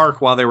in park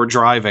while they were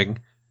driving.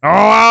 Oh,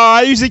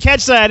 I usually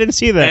catch that. I didn't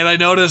see that. And I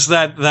noticed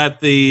that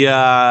the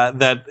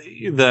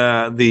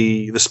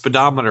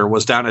speedometer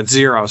was down at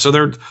 0. So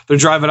they're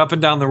driving up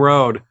and down the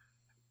road,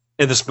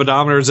 and the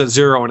speedometer is at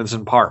 0, and it's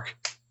in park.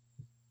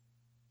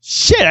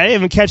 Shit, I didn't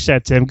even catch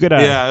that, Tim. Good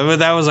eye. Yeah, but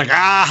that was like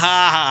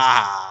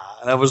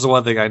that was the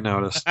one thing I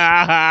noticed.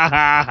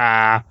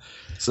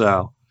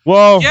 So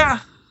well,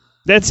 yeah,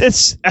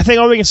 it's. I think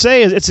all we can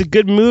say is it's a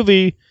good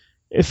movie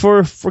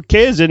for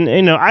kids, and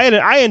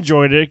I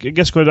enjoyed it. I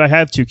guess because I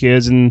have 2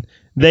 kids, and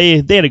they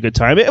had a good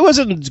time. It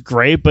wasn't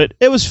great, but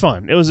it was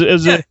fun. It was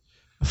a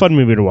fun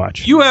movie to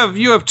watch. You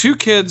have 2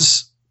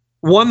 kids,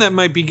 one that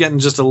might be getting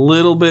just a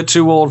little bit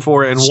too old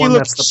for it, and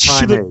that's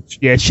the prime age.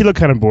 Yeah, she looked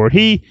kind of bored.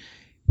 He'll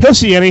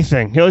see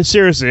anything.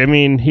 Seriously, I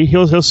mean,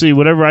 he'll see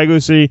whatever I go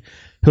see.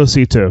 He'll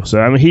see too.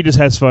 So I mean, he just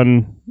has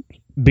fun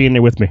being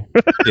there with me.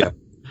 Yeah.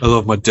 I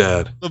love my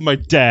dad. I love my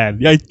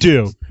dad. Yeah, I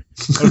do.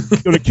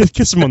 I'm gonna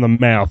kiss him on the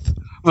mouth.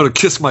 I'm gonna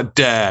kiss my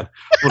dad.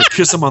 I'm gonna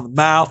kiss him on the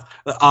mouth,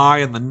 the eye,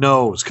 and the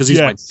nose because he's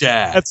my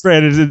dad. That's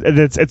right.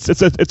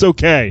 It's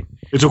okay.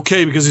 It's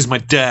okay because he's my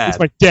dad. He's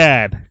my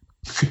dad.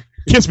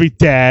 Kiss me,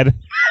 Dad.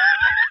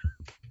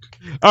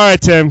 All right,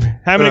 Tim.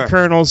 How many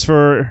kernels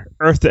for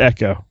Earth to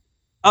Echo?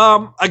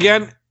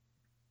 Again,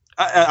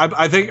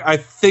 I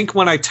think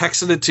when I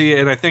texted it to you,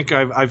 and I think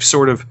I've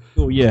sort of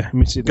let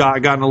me see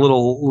that. gotten a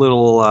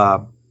little.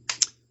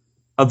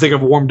 I think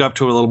I've warmed up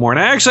to it a little more. And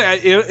actually,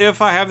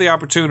 if I have the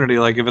opportunity,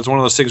 like if it's one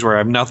of those things where I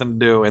have nothing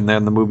to do and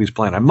then the movie's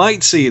playing, I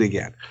might see it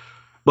again.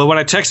 But when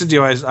I texted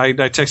you, I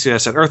texted you. I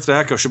said Earth to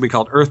Echo should be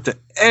called Earth to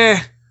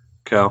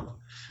Echo.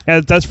 Yeah,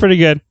 that's pretty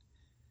good.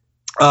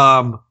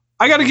 I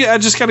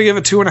just gotta give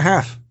it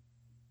 2.5.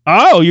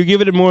 Oh, you're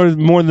giving it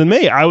more than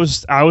me. I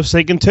was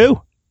thinking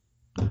 2.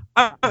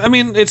 I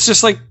mean, it's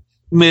just like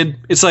mid.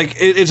 It's like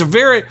it's a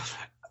very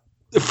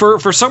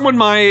for someone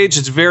my age,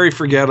 it's very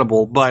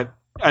forgettable. But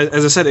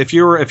as I said, if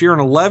you're an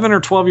 11 or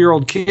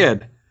 12-year-old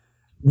kid,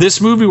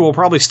 this movie will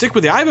probably stick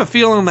with you. I have a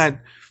feeling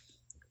that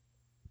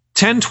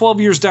 10,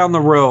 12 years down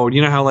the road,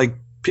 you know how like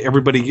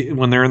everybody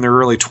when they're in their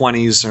early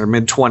 20s or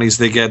mid 20s,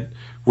 they get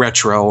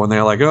retro and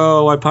they're like,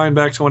 oh, I pine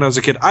back to when I was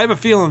a kid. I have a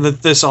feeling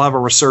that this will have a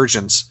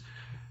resurgence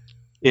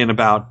in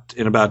about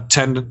 10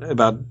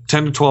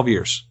 to 12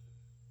 years.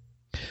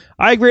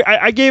 I agree.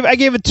 I gave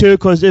it 2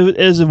 because it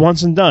is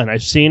once and done.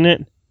 I've seen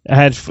it. I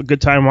had a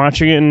good time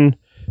watching it, and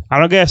I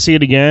don't gotta see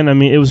it again. I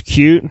mean, it was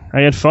cute.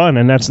 I had fun,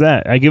 and that's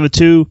that. I give it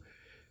 2,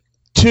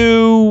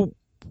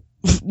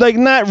 like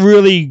not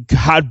really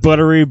hot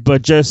buttery,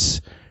 but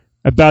just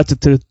about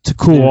to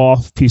cool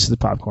off piece of the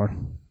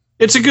popcorn.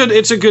 It's a good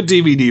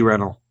DVD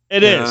rental.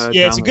 It is.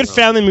 Yeah, it's a good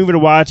family movie to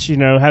watch. You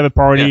know, have a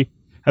party,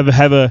 have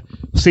a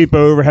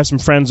sleepover, have some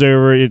friends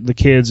over, the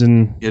kids,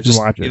 and just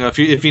watch it. You know,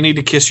 if you need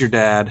to kiss your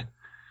dad,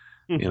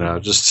 you know,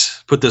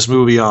 just put this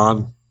movie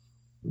on.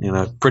 You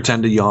know,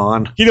 pretend to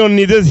yawn. He don't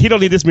need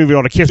this movie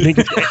on to kiss me.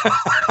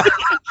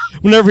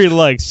 Whenever he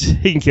likes,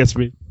 he can kiss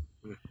me.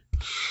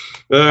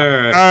 All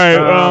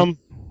right.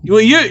 Well,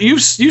 you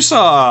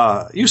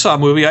saw a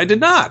movie I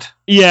did not.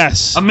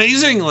 Yes.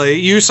 Amazingly,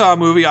 you saw a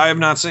movie I have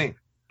not seen.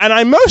 And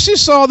I mostly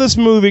saw this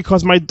movie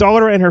because my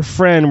daughter and her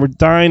friend were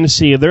dying to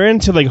see it. They're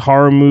into like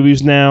horror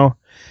movies now.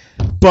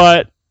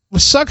 But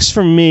what sucks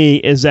for me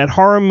is that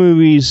horror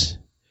movies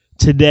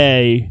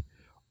today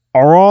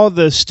are all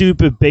the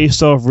stupid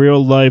based off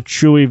real life,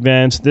 true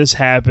events. This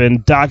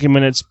happened,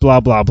 documented,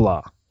 blah, blah,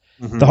 blah.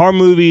 Mm-hmm. The horror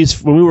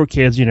movies when we were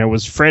kids, you know,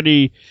 was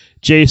Freddy,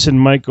 Jason,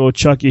 Michael,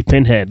 Chucky,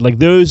 Pinhead. Like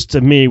those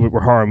to me were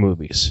horror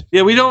movies.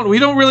 Yeah, we don't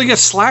really get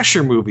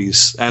slasher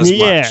movies as much.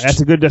 Yeah, that's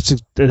a good.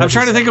 I'm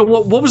trying to think of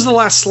what was the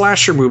last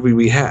slasher movie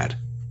we had?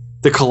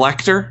 The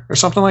Collector or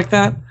something like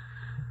that.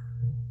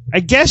 I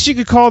guess you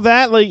could call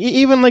that like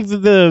even like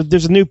the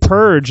there's a new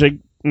Purge. Like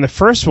in the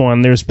first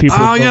one, there's people.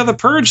 Oh yeah, the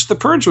Purge. The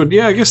Purge would.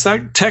 Yeah, I guess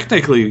that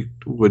technically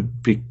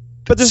would be.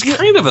 But it's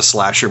kind of a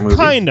slasher movie.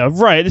 Kind of,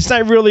 right. It's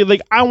not really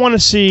like I want to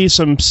see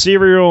some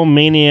serial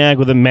maniac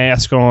with a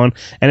mask on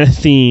and a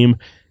theme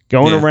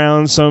going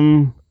around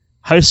some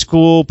high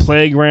school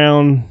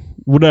playground,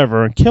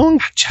 whatever, killing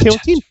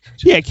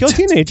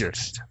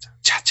teenagers.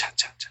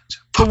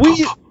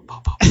 But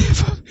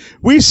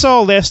we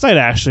saw last night,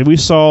 actually, we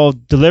saw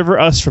Deliver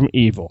Us from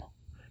Evil.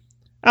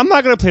 I'm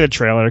not going to play the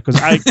trailer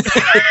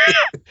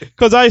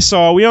because I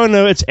saw, we all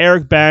know it's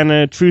Eric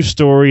Bana, true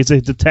story, he's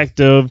a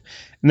detective.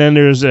 And then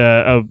there's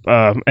an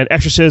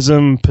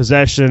exorcism,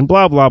 possession,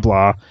 blah, blah,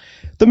 blah.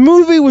 The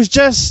movie was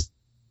just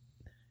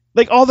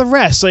like all the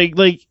rest. It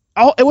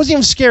wasn't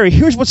even scary.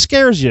 Here's what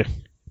scares you.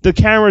 The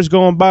camera's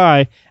going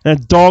by and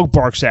a dog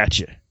barks at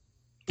you.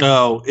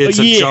 Oh,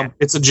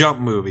 it's a jump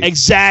movie.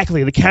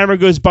 Exactly. The camera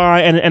goes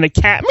by and a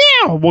cat,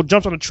 meow,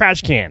 jumps on a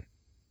trash can.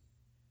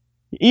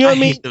 You know what I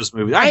mean? I hate those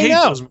movies. I hate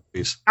those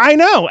movies. I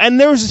know.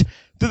 And there was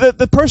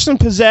the person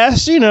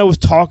possessed, you know, was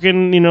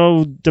talking, you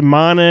know,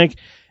 demonic.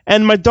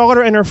 And my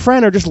daughter and her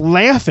friend are just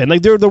laughing.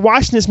 Like, they're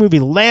watching this movie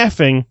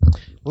laughing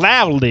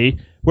loudly,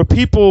 where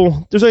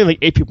people, there's only like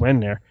 8 people in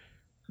there,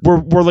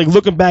 we're like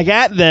looking back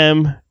at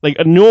them, like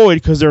annoyed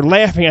because they're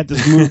laughing at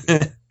this movie.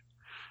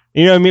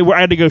 You know what I mean? Where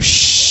I had to go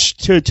shh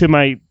to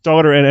my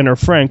daughter and her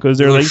friend because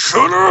they're like,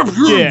 shut up,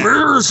 you're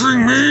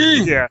embarrassing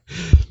me. Yeah.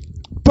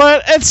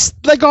 But it's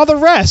like all the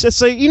rest.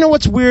 It's like, you know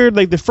what's weird?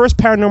 Like, the first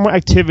Paranormal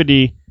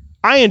Activity,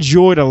 I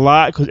enjoyed a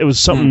lot because it was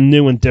something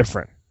new and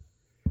different.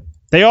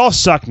 They all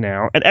suck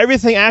now. And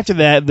everything after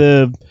that,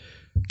 the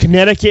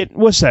Connecticut,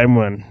 what's that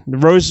one? The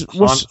Rose...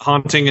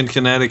 Haunting in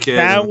Connecticut.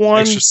 That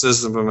one.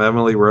 Exorcism of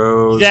Emily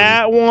Rose.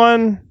 That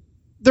one.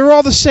 They're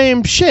all the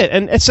same shit.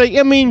 And it's like,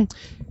 I mean,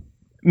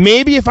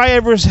 maybe if I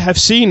ever have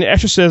seen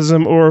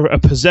Exorcism or a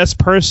possessed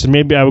person,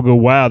 maybe I would go,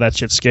 wow, that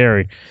shit's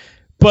scary.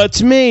 But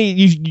to me,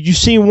 you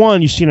see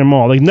one, you've seen them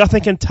all. Like,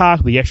 nothing can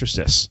top The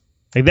Exorcist.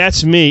 Like, that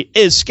to me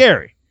is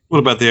scary. What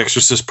about The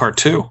Exorcist Part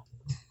 2?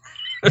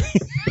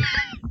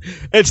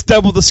 It's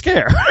double the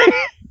scare.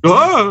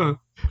 Oh.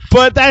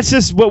 But that's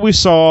just what we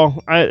saw.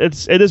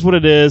 It is what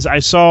it is. I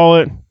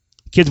saw it.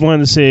 Kids wanted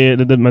to see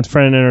it. My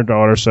friend and her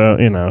daughter. So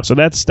So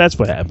that's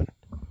what happened.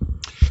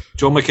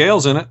 Joel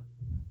McHale's in it.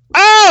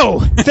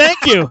 Oh,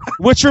 thank you.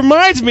 Which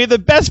reminds me, the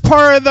best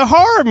part of the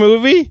horror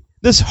movie,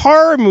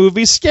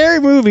 scary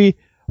movie,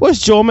 was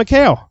Joel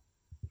McHale.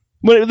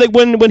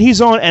 When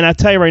he's on, and I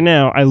tell you right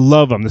now, I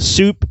love him. The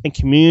Soup and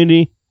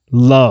Community,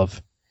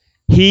 love.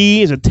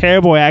 He is a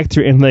terrible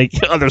actor in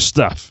other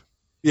stuff.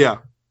 Yeah.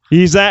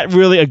 He's not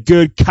really a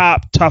good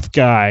cop, tough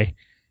guy.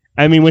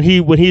 I mean, when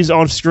he's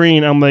on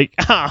screen, I'm like,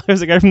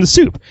 there's the guy from The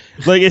Soup.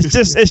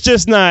 It's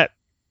just not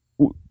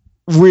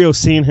real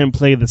seeing him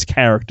play this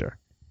character.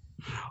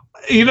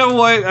 You know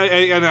what?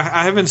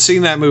 I haven't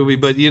seen that movie,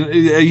 but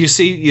you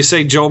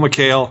say Joel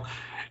McHale.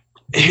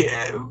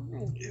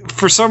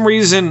 For some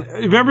reason,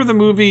 remember the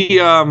movie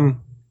The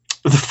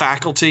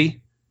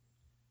Faculty?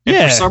 And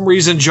yeah. For some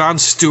reason, Jon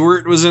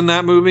Stewart was in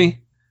that movie.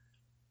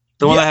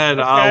 The one that had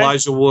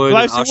Elijah Wood.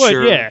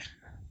 Usher. Yeah.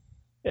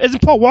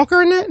 Isn't Paul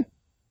Walker in that?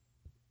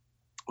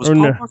 Was Paul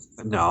Walker?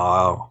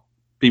 No.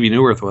 B.B.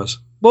 Newirth was.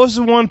 What was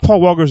the one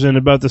Paul Walker's in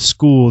about the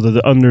school?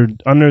 The under.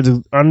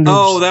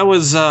 Oh, that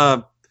was.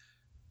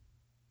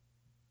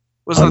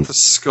 Wasn't it The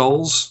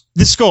Skulls?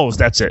 The Skulls.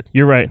 That's it.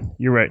 You're right.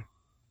 You're right.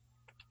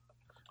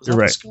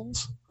 The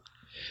Skulls?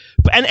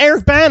 And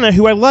Eric Bana,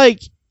 who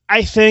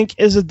I think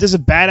is a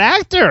bad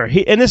actor.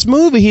 In this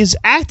movie, he's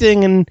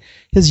acting and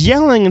his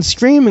yelling and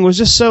screaming was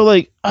just so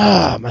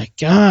oh my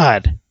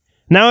god.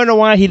 Now I know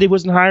why he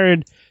wasn't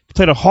hired to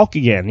play the Hulk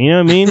again. You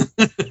know what I mean?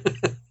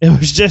 It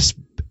was just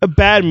a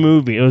bad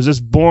movie. It was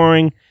just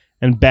boring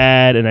and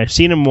bad. And I've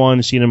seen him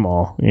once, seen him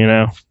all.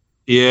 Yeah.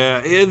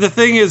 The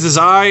thing is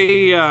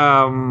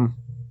I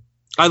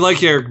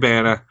like Eric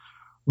Bana,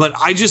 but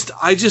I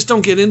just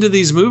don't get into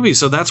these movies.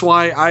 So that's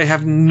why I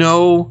have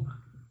no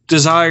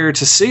desire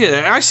to see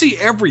it. I see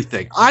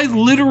everything. I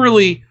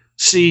literally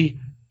see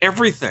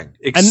everything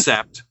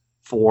except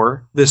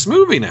for this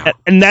movie now.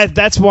 And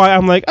that's why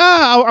I'm like,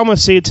 I'm going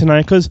to see it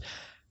tonight, because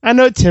I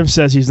know Tim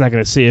says he's not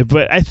going to see it,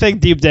 but I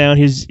think deep down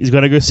he's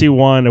going to go see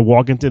one and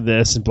walk into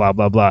this and blah,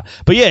 blah, blah.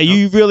 But yeah,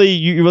 you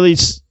really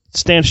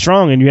stand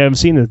strong, and you haven't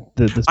seen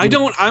this movie. I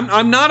don't.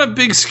 I'm not a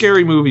big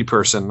scary movie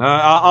person.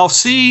 I'll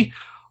see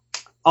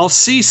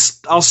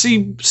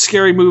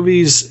scary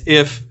movies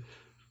if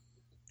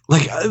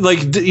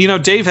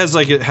Dave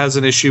has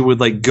an issue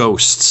with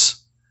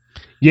ghosts.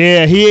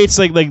 Yeah, he hates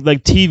like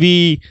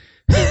TV.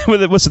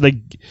 What's it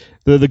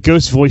the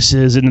ghost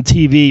voices in the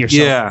TV or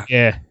something?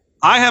 Yeah.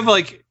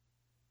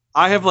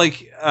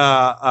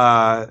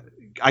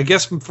 I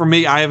guess for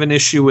me, I have an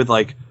issue with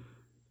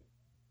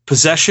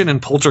possession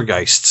and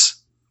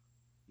poltergeists.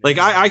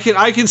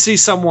 I can see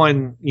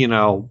someone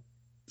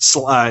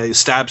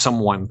stab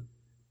someone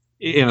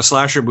in a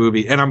slasher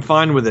movie, and I'm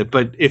fine with it.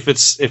 But if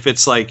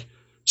it's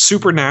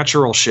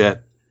supernatural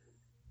shit,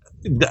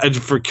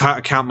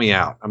 count me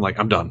out.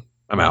 I'm done.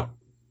 I'm out.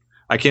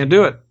 I can't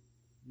do it.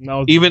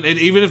 No, even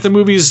if the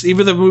movie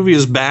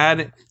is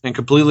bad and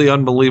completely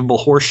unbelievable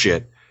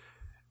horseshit,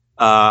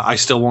 I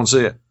still won't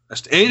see it.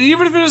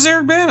 Even if it is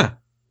Eric Bana,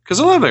 because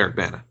I love Eric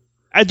Bana.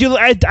 I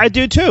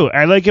do too.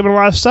 I like him in a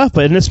lot of stuff,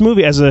 but in this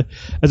movie, as a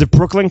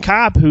Brooklyn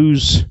cop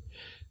who's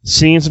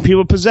seeing some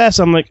people possessed,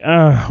 I'm like,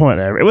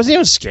 whatever. It wasn't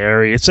even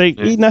scary. It's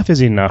enough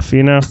is enough,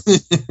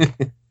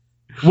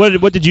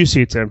 What did you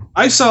see, Tim?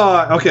 I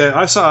saw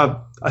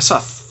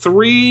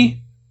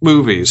 3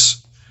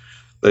 movies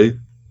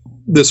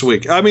this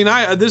week. I mean,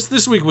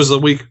 this week was the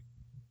week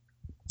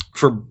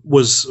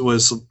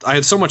I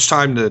had so much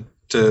time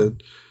to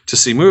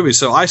see movies.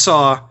 So I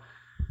saw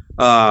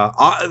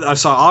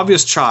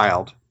Obvious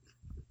Child,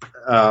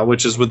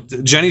 which is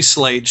with Jenny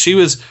Slate.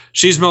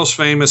 She's most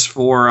famous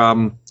for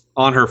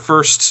on her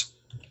first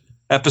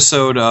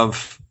episode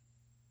of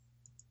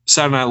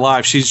Saturday Night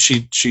Live.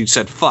 She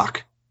said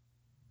fuck.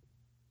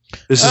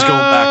 This is going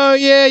back. Oh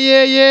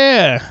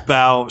yeah.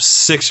 About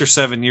 6 or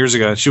 7 years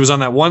ago. She was on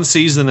that one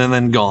season and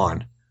then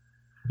gone.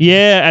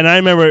 Yeah, and I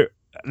remember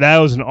that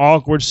was an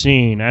awkward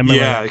scene.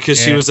 Because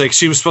she was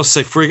she was supposed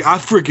to say I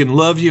freaking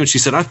love you, and she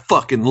said I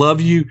fucking love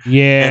you.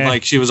 Yeah,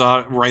 and she was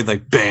on right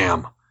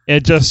bam.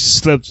 It just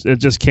slipped. It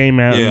just came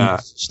out. Yeah,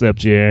 and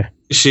slipped. Yeah.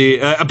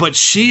 But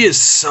she is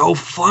so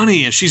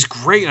funny, and she's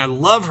great, and I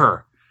love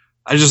her.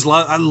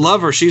 I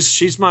love her.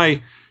 She's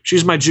my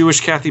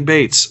Jewish Kathy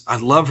Bates. I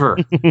love her.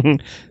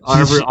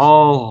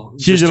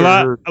 She's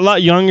a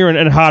lot younger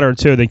and hotter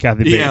too than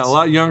Kathy Bates. Yeah, a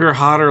lot younger,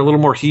 hotter, a little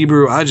more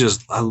Hebrew. I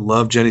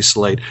love Jenny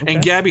Slate. Okay.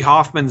 And Gabby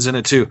Hoffman's in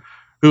it too,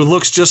 who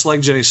looks just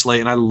like Jenny Slate,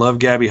 and I love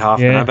Gabby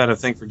Hoffman. Yeah. I've had a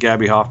thing for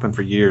Gabby Hoffman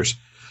for years.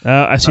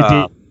 I see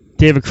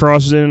David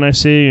Cross is in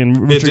it,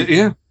 and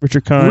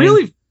Richard Kind.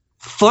 Really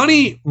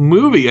funny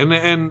movie,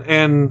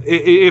 and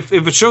if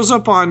it shows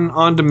up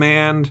on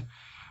demand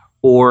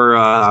or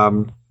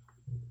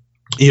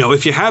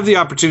if you have the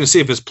opportunity to see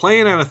if it's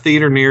playing at a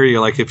theater near you,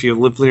 like if you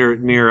live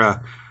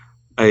near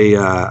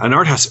an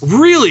art house,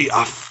 really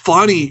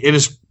funny. It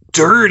is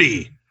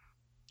dirty.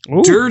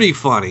 Ooh. Dirty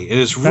funny. It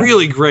is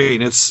really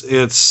great.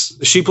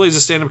 She plays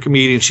a stand-up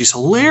comedian. She's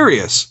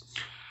hilarious.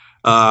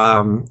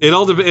 It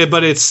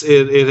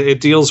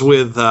deals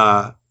with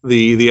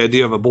the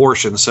idea of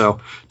abortion. So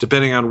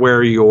depending on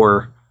where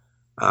your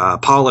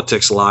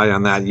politics lie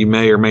on that, you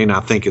may or may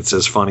not think it's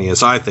as funny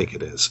as I think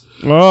it is.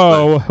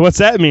 Oh, what's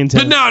that mean,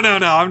 Tim? No.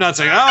 I'm not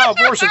saying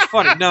abortion's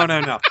funny. No.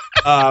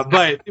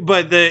 But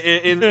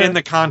in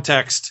the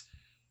context,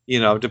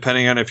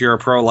 depending on if you're a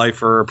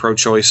pro-lifer or a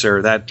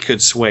pro-choicer, that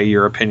could sway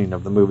your opinion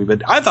of the movie.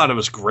 But I thought it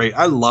was great.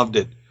 I loved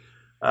it.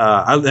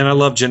 And I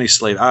love Jenny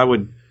Slate. I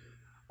would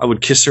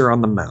kiss her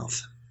on the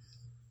mouth.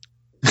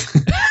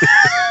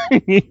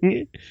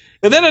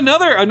 And then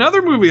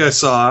another movie I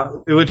saw,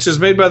 which is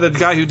made by the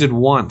guy who did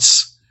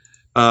Once.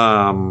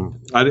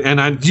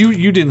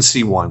 You didn't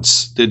see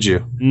Once, did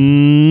you?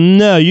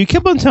 No, you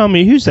kept on telling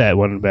me. Who's that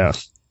one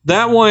about?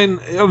 That one,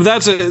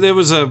 it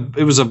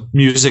was a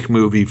music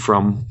movie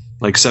from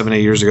like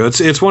 7-8 years ago.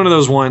 It's one of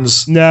those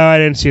ones. No, I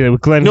didn't see that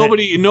with Glenn.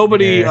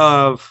 Nobody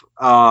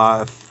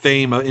of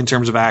fame in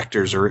terms of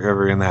actors are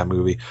ever in that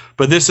movie.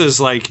 But this is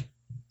like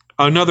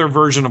another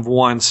version of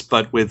Once,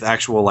 but with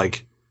actual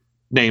like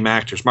name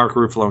actors, Mark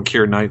Ruffalo and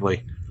Keira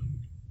Knightley,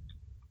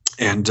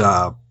 and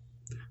a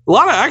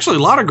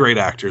lot of great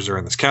actors are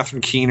in this.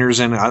 Catherine Keener's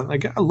in it.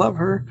 I love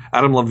her.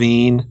 Adam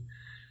Levine.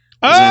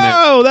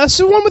 Oh, that's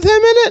the one with him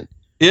in it.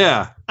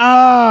 Yeah.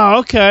 Oh,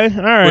 okay.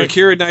 All right. Where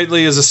Keira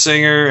Knightley is a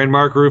singer and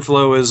Mark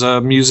Ruffalo is a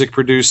music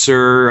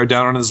producer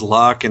down on his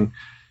luck, and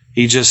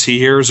he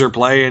hears her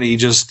play and he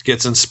just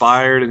gets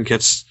inspired and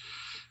gets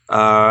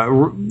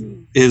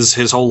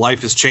his whole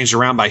life is changed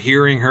around by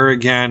hearing her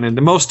again. And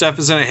the most stuff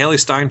is in it. Haley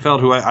Steinfeld,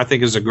 who I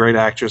think is a great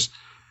actress,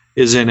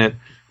 is in it.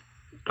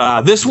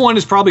 This one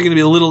is probably going to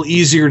be a little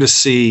easier to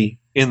see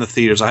in the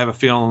theaters. I have a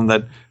feeling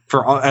that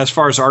as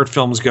far as art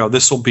films go,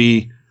 this will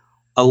be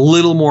a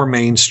little more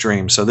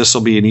mainstream. So this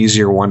will be an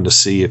easier one to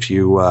see if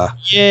you.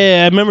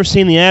 Yeah, I remember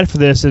seeing the ad for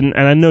this, and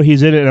I know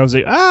he's in it, and I was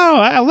like, oh,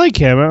 I like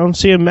him. I don't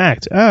see him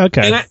act. Oh,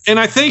 okay. And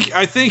I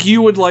think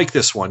you would like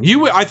this one.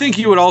 I think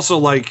you would also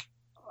like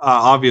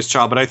Obvious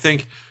Child, but I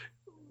think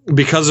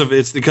because it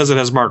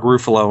has Mark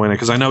Ruffalo in it,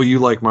 because I know you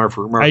like Mark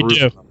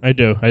Ruffalo. I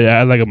do.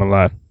 I like him a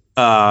lot.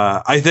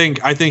 I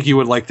think you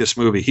would like this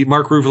movie.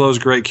 Mark Ruffalo is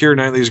great. Keira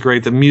Knightley is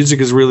great. The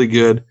music is really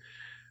good.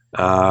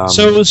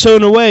 So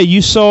in a way,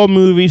 you saw a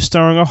movie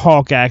starring a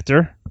Hawk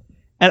actor,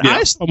 and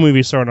I saw a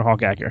movie starring a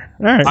Hawk actor.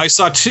 All right. I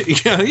saw two.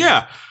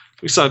 Yeah.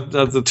 We saw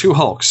the two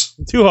Hulks.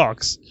 Two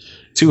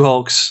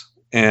Hulks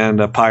and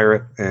a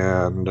pirate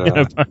and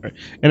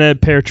a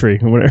pear tree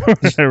or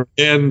whatever.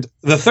 And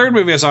the third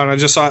movie I saw, and I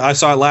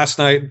saw it last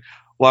night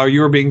while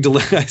you were being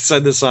delivered. I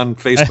said this on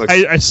Facebook.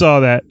 I saw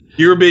that.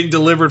 You were being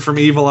delivered from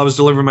evil. I was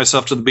delivering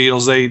myself to the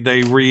Beatles.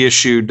 They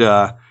reissued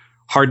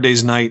Hard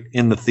Day's Night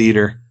in the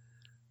theater,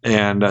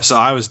 and so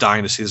I was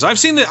dying to see this. I've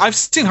seen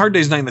Hard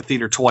Day's Night in the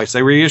theater twice.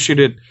 They reissued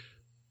it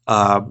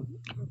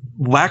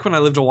back when I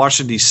lived in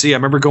Washington D.C. I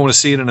remember going to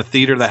see it in a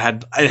theater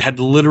that had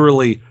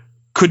literally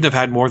couldn't have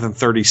had more than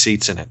 30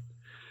 seats in it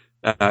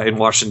in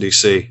Washington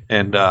D.C.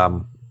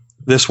 And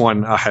this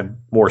one had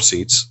more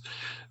seats.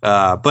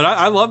 But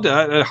I loved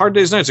it. Hard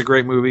Day's Night's a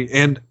great movie,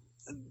 and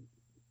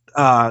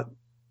I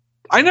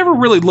never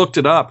really looked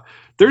it up.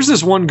 There's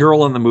this one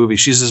girl in the movie.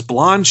 She's this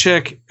blonde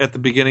chick at the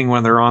beginning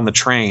when they're on the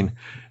train,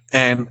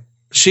 and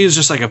she is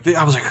just like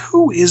I was like,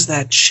 who is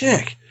that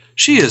chick?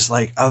 She is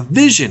like a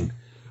vision.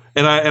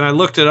 And I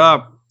looked it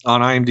up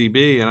on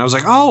IMDb, and I was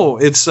like, oh,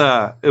 it's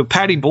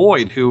Patty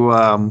Boyd, who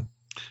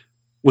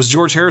was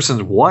George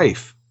Harrison's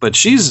wife, but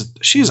she was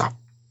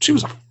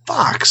a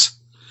fox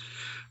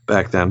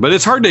back then. But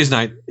it's Hard Day's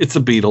Night. It's the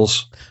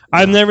Beatles.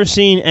 I've never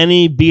seen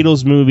any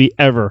Beatles movie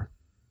ever.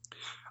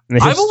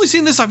 I've only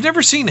seen this. I've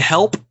never seen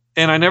Help,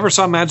 and I never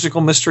saw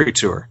Magical Mystery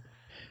Tour.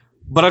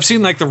 But I've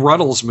seen like the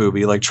Ruddles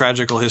movie, like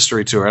Tragical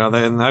History Tour,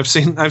 and I've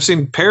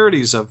seen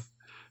parodies of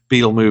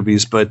Beatle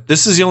movies. But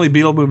this is the only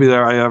Beatle movie that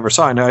I ever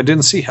saw. I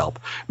didn't see Help,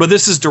 but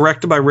this is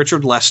directed by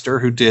Richard Lester,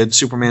 who did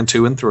Superman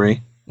 2 and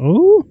 3.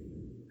 Ooh.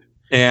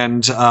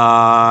 And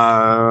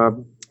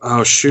oh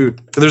shoot,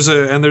 there's a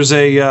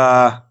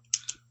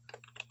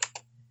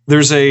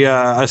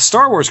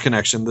Star Wars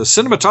connection. The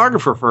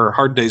cinematographer for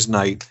Hard Day's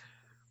Night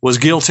was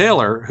Gil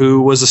Taylor,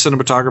 who was the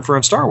cinematographer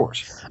on Star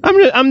Wars.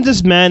 I'm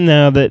just mad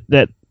now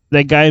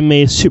that guy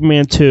made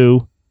Superman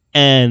 2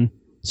 and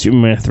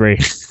Superman 3. You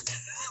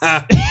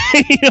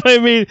know what I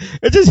mean?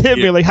 It just hit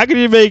me like, how can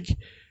you make?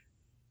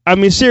 I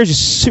mean, seriously,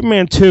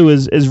 Superman 2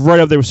 is right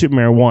up there with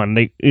Superman 1.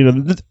 They,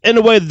 in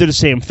a way, they're the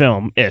same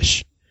film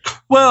ish.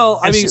 Well,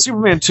 I mean,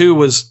 Superman 2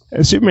 was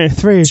Superman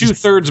 3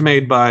 2/3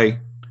 made by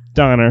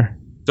Donner,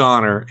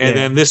 and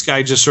then this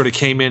guy just sort of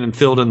came in and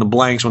filled in the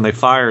blanks when they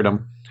fired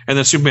him. And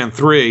then Superman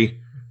 3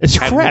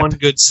 had one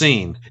good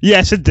scene.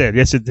 Yes, it did.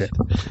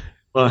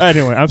 Well,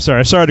 anyway, I'm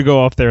sorry to go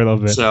off there a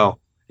little bit. So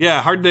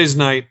yeah, Hard Day's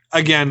Night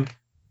again.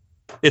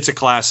 It's a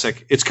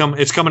classic. It's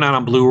coming out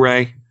on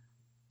Blu-ray.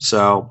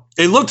 So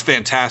it looked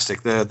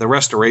fantastic. The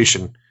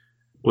restoration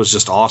was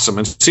just awesome,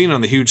 and seeing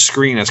on the huge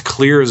screen as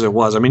clear as it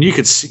was. I mean, you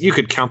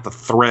could count the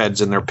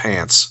threads in their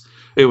pants.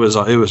 It was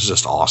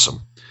just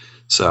awesome.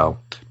 So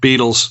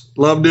Beatles,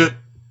 loved it.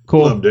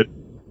 Cool. Loved it.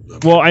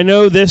 Well, I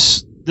know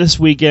this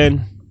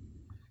weekend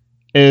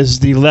is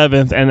the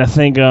 11th, and I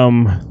think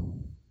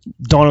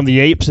Dawn of the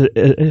Apes,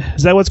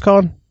 is that what it's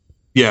called?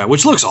 Yeah,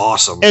 which looks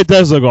awesome. It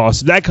does look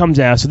awesome. That comes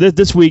out. So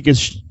this week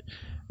is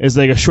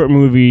like a short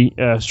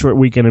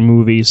weekend of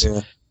movies.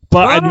 Yeah.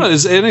 But I don't know.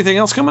 Is anything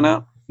else coming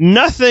out?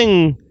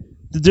 Nothing.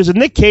 There's a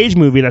Nick Cage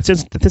movie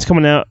that's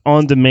coming out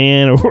on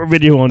demand or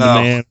video on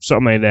demand,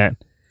 something like that.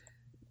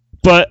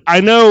 But I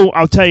know,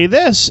 I'll tell you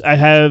this, I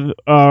have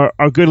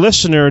our good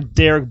listener,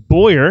 Derek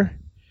Boyer.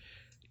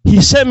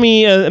 He sent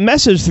me a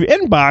message through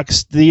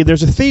inbox.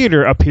 There's a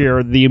theater up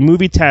here, the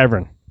Movie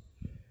Tavern.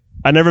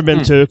 I've never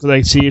been to it because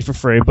I see it for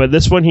free. But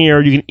this one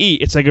here, you can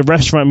eat. It's like a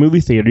restaurant movie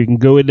theater. You can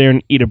go in there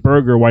and eat a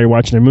burger while you're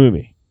watching a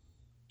movie.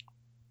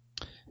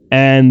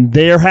 And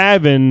they're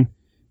having,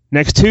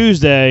 next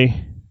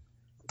Tuesday,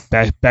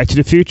 Back to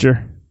the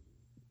Future.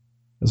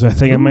 So I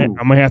think I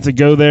might have to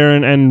go there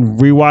and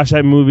rewatch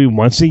that movie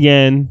once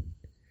again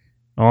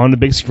on the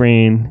big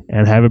screen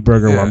and have a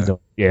burger while I'm doing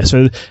it. Yeah,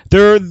 so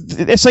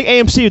it's like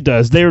AMC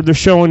does. They're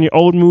showing you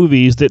old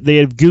movies. That they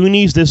have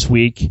Goonies this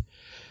week,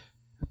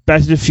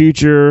 Back to the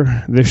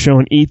Future. They're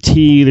showing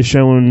E.T. They're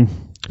showing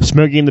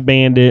Smokey and the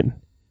Bandit,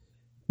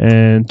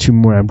 and two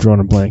more. I'm drawing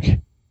a blank.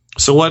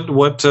 So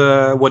what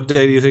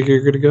day do you think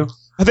you're going to go?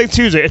 I think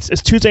Tuesday.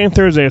 It's Tuesday and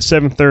Thursday at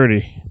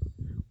 7:30.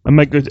 I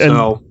might go.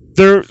 And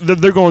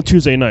they're going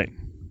Tuesday night.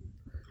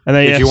 And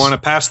if you want to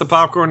pass the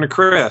popcorn to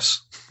Chris.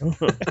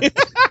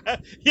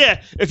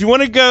 Yeah, if you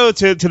want to go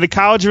to the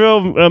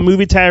Collegeville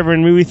Movie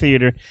Tavern movie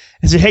theater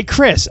and say, "Hey,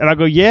 Chris," and I'll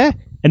go, "Yeah,"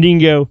 and you can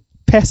go,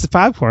 "Pass the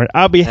popcorn."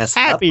 I'll be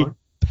happy.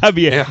 I'll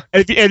be. Yeah.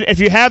 If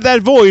you have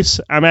that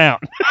voice, I'm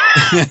out.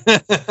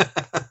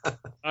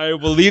 I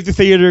will leave the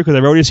theater because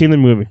I've already seen the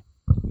movie.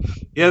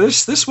 Yeah,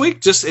 this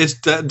week it's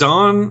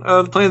Dawn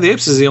of the Planet of the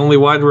Apes is the only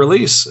wide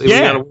release. Yeah. We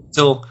got to wait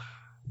until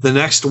the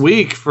next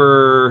week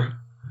for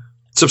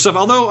some stuff.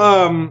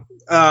 Although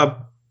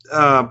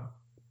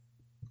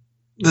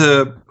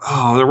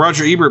the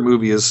Roger Ebert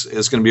movie is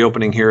going to be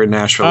opening here in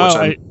Nashville, which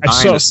I'm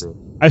dying to see.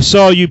 I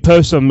saw you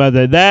post something about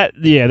that.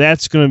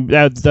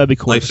 That'd be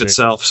cool. Life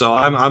itself. So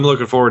I'm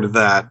looking forward to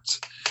that.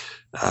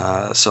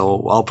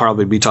 So I'll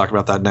probably be talking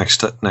about that next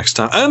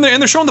time. And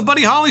they're showing the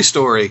Buddy Holly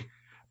story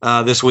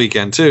this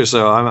weekend too.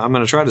 So I'm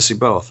going to try to see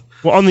both.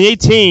 Well, on the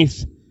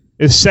 18th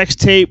is Sex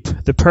Tape,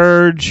 The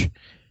Purge,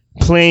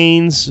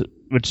 Planes.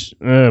 Which,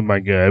 oh my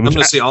god! I'm going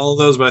to see all of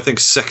those, but I think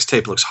Sex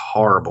Tape looks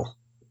horrible.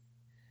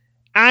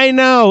 I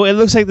know it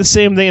looks like the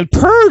same thing, and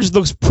Purge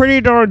looks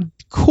pretty darn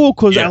cool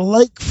because I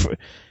like.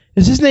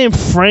 Is his name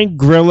Frank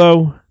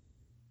Grillo?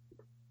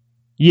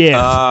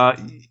 Yeah.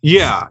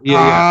 Yeah.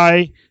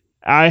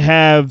 I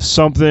have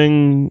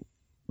something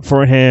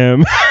for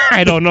him.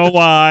 I don't know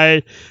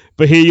why,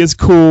 but he is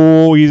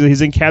cool.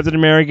 He's in Captain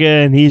America,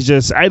 and he's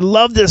just. I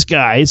love this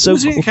guy. He's so.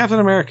 Who's he in Captain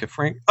America?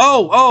 Frank.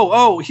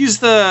 Oh. He's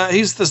the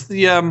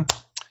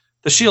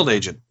Shield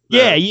agent.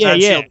 Yeah.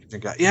 Shield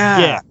agent guy.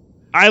 Yeah.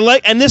 I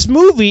like, and this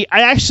movie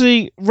I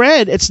actually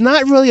read. It's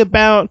not really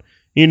about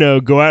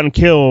go out and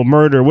kill,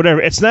 murder,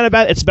 whatever. It's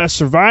about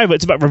survival.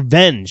 It's about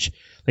revenge.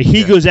 Like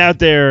he goes out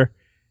there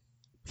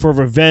for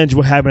revenge.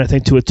 What happened? I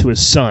think to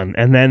his son,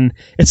 and then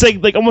it's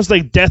like almost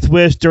like Death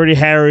Wish, Dirty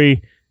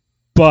Harry,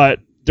 but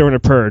during a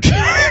purge.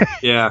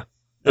 Yeah,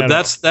 but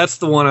that's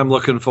the one I'm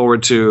looking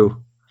forward to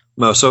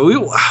most. So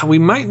we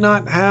might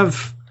not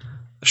have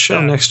a show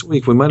next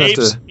week. We might have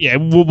to. Yeah,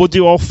 we'll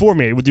do all four.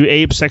 Maybe we'll do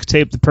Ape, Sex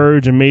Tape, The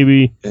Purge, and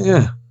maybe.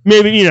 Yeah.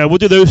 Maybe, we'll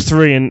do those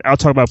three, and I'll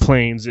talk about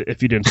Planes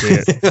if you didn't see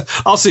it.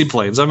 I'll see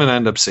Planes. I'm going to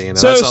end up seeing it.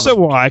 So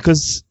why?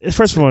 Because the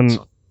first one,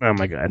 oh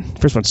my God.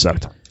 First one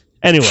sucked.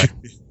 Anyway.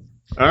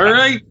 All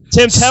right.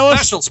 Tim, tell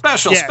us.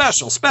 Special. Special.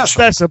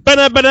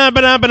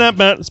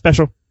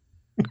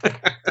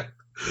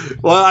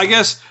 Well, I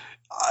guess,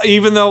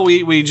 even though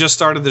we just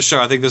started the show,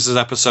 I think this is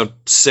episode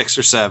 6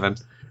 or 7,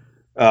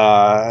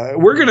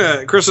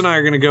 Chris and I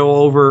are going to go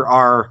over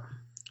our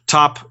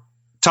top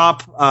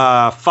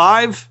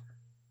 5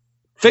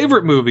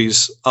 favorite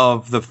movies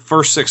of the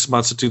first 6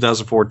 months of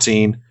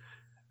 2014,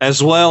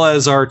 as well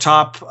as our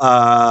top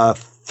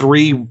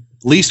 3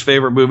 least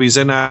favorite movies.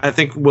 And I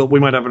think we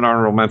might have an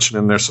honorable mention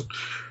in there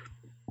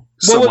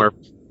somewhere.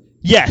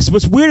 Yes.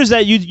 What's weird is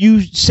that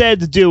you said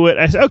to do it.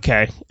 I said,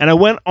 okay. And I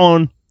went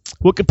on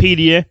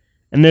Wikipedia,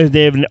 and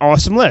they have an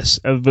awesome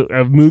list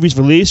of movies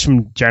released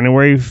from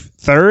January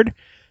 3rd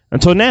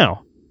until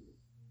now.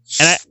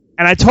 And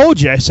I told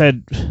you, I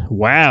said,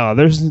 wow,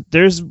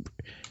 there's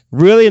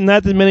really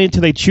not that many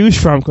to choose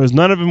from because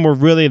none of them were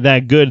really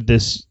that good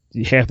this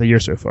half the year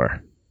so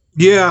far.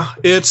 Yeah,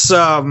 it's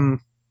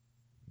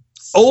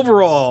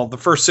overall the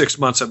first 6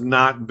 months have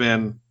not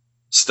been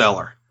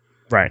stellar.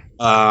 Right.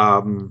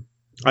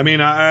 I mean,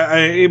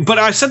 but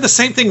I said the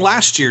same thing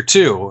last year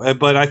too.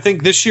 But I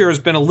think this year has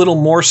been a little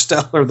more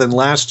stellar than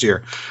last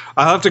year.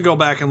 I'll have to go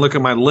back and look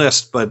at my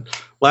list. But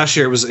last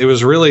year it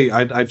was really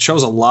I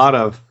chose a lot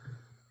of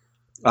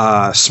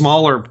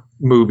smaller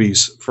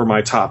movies for my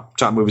top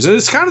movies. And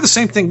it's kind of the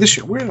same thing this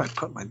year. Where did I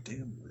put my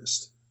damn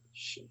list?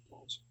 Shit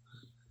balls.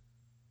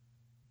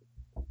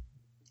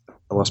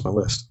 I lost my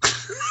list.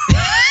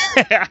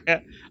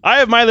 I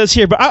have my list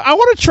here, but I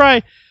want to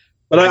try.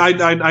 But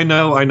I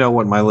know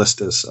what my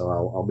list is, so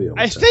I'll be able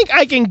to. I think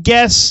I can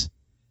guess.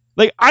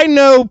 Like, I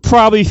know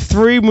probably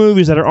 3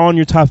 movies that are on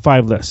your top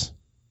 5 list.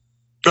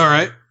 All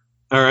right.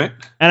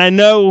 And I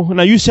know.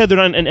 Now, you said they're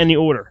not in any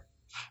order.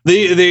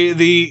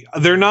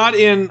 They're not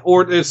in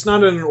order. It's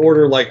not in an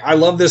order like I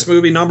love this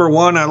movie number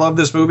 1. I love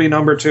this movie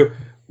number 2.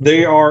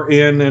 They are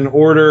in an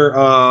order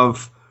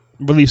of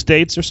release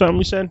dates or something.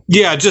 You said?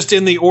 Yeah, just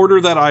in the order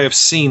that I have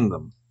seen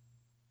them.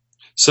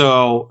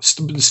 So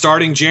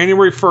starting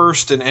January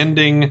 1st and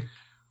ending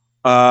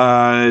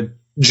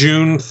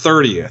June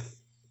 30th.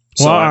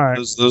 So well,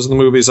 those are the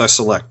movies I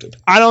selected.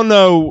 I don't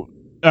know.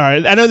 All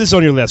right, I know this is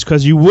on your list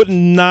because you would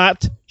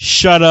not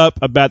shut up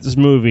about this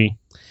movie.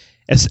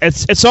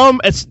 It's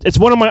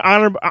one of my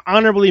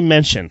honorably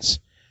mentions.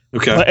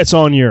 Okay, it's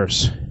on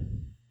yours.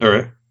 All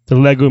right, the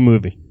Lego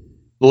Movie.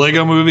 The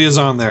Lego Movie is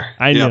on there.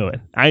 I knew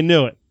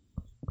it.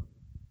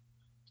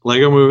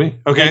 Lego Movie.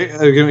 Okay,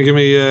 give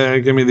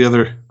me the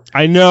other.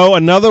 I know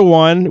another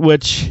one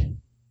which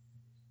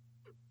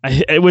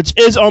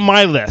is on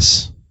my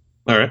list.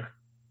 All right.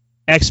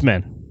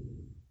 X-Men.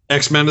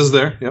 X-Men is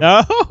there.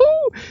 Yep.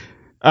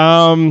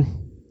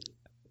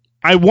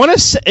 I want to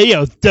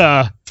say,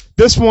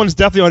 this one's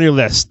definitely on your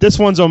list. This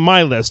one's on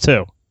my list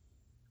too.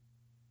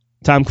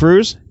 Tom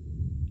Cruise.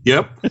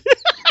 Yep.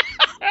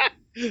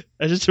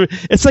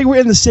 It's like we're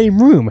in the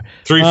same room.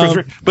 3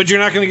 for 3, but you're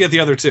not going to get the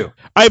other 2.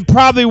 I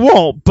probably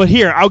won't. But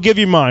here, I'll give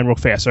you mine real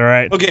fast. All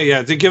right. Okay.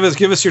 Yeah. Give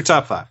us your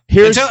top 5.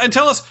 And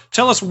tell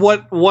us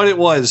what it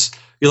was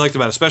you liked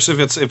about it,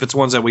 especially if it's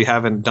ones that we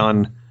haven't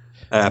done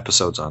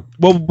episodes on.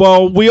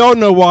 Well, we all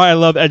know why I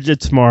love Edge of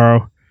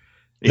Tomorrow.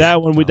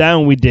 That one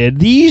we did.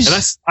 These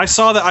and I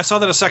saw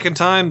that a second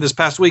time this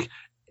past week,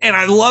 and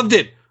I loved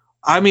it.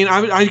 I mean,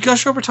 I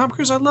gush over Tom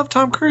Cruise. I love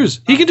Tom Cruise.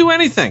 He can do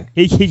anything.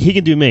 He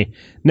can do me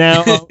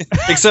now,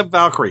 except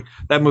Valkyrie.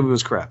 That movie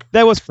was crap.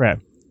 That was crap.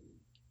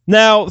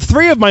 Now,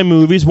 3 of my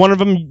movies. One of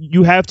them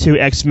you have to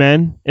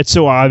X-Men. It's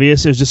so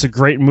obvious. It was just a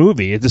great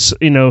movie. It's just,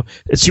 a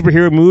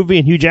superhero movie,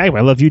 and Hugh Jackman.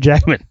 I love Hugh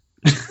Jackman.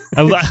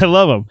 I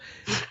love him.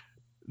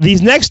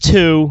 These next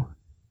 2,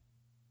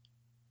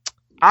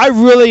 I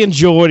really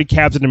enjoyed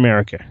Captain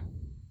America.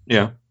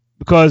 Yeah.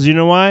 Because you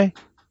know why?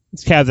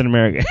 It's Captain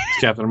America.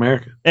 It's Captain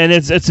America. And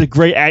it's a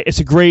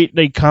great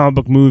like, comic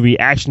book movie,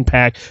 action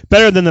packed,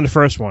 better than the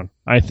first one,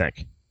 I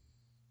think.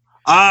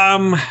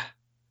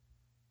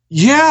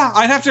 Yeah,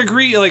 I'd have to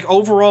agree. Like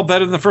overall,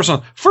 better than the first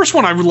one. First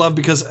one I love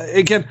because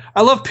again,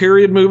 I love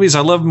period movies. I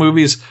love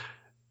movies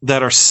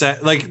that are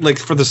set like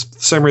for the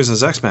same reason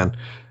as X-Men.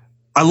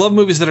 I love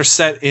movies that are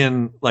set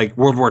in like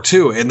World War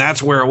II, and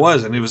that's where it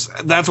was. And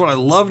that's what I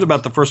loved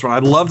about the first one. I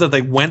love that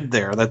they went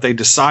there, that they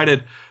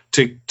decided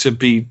to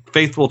be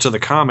faithful to the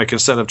comic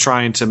instead of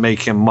trying to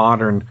make him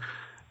modern,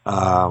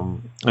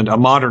 and a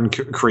modern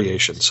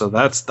creation. So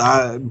that's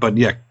that. But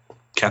yeah,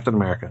 Captain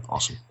America,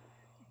 awesome.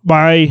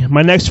 My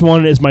next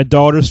one is my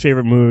daughter's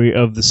favorite movie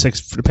of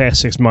the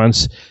past 6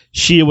 months.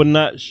 She would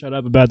not shut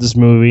up about this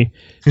movie.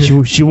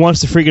 She wants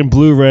the freaking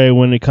Blu-ray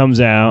when it comes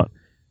out.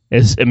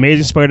 It's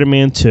Amazing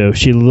Spider-Man 2.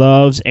 She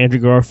loves Andrew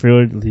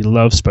Garfield. He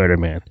loves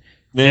Spider-Man.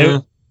 Yeah.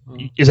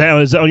 Is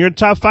that on your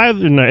top 5?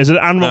 Or no? Is it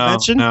honorable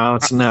mention? No,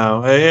 it's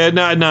no.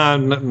 Not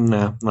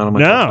on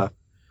my top 5.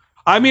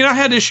 I mean, I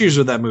had issues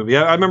with that movie.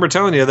 I remember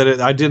telling you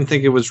that I didn't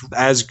think it was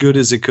as good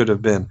as it could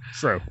have been.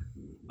 True.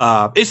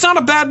 It's not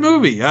a bad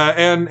movie,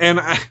 and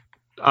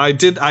I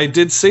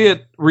did see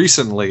it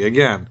recently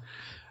again.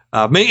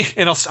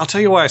 And I'll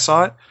tell you why I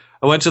saw it.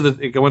 I went to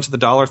the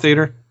Dollar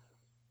Theater.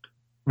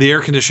 The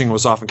air conditioning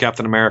was off in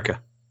Captain America,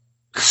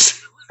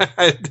 so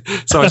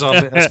I saw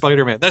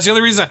Spider-Man. That's the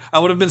only reason I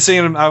would have been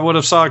seeing him. I would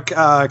have saw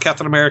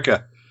Captain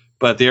America,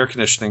 but the air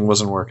conditioning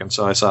wasn't working,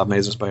 so I saw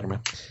Amazing Spider-Man.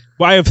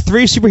 Well, I have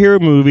 3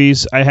 superhero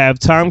movies. I have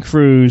Tom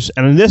Cruise,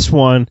 and in this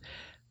one,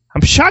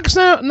 I'm shocked it's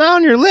not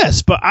on your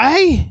list, but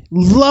I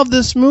love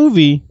this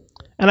movie,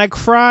 and I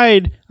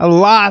cried a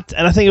lot,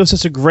 and I think it was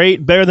just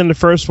better than the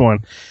first one.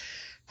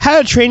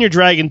 How to Train Your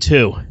Dragon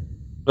 2.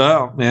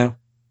 Oh, yeah.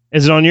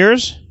 Is it on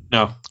yours?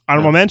 No.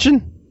 Honorable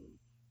mention?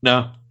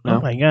 No. Oh,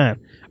 my God.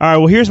 All right,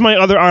 well, here's my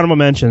other honorable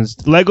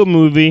mentions. Lego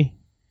Movie.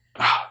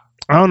 I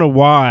don't know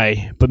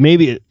why, but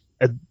maybe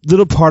a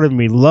little part of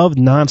me loved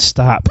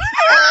Nonstop.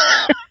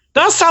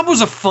 Nonstop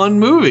was a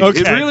fun movie. Okay,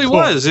 it really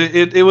was.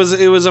 It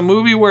was a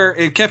movie where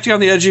it kept you on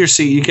the edge of your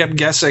seat. You kept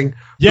guessing,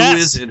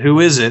 Who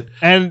is it?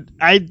 And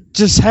I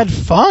just had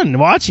fun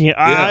watching it.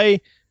 Yeah. I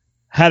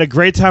had a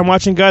great time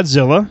watching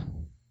Godzilla.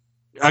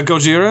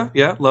 Gojira,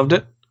 yeah, loved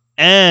it.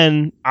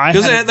 And I'll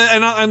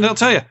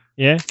tell you,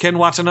 yeah, Ken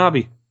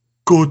Watanabe,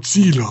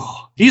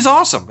 Godzilla. He's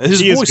awesome.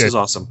 His voice is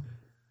awesome.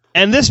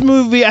 And this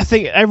movie, I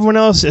think everyone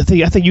else. I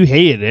think you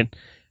hated it.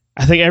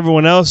 I think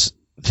everyone else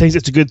thinks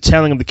it's a good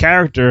telling of the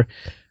character.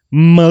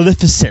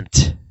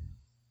 Maleficent.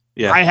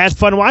 Yeah, I had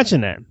fun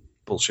watching that.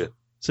 Bullshit.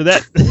 So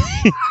that.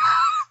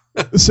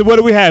 So what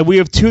do we have? We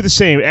have 2 the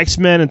same: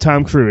 X-Men and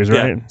Tom Cruise,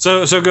 right? Yeah.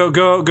 So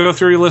go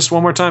through your list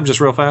one more time,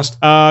 just real fast.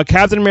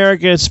 Captain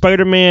America,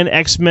 Spider-Man,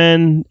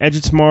 X-Men, Edge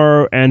of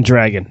Tomorrow, and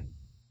Dragon.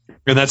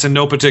 And that's in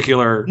no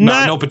particular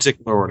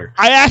order.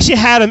 I actually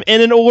had them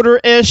in an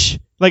order-ish.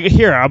 Like,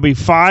 here, I'll be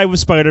 5 with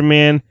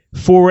Spider-Man,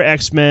 4 with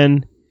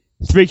X-Men,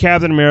 3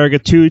 Captain America,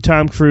 2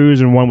 Tom Cruise,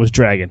 and 1 was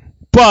Dragon.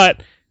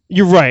 But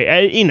you're right.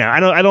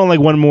 I don't like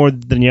one more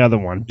than the other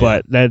one.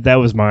 But that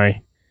was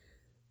my.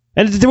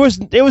 And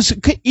it was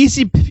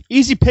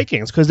easy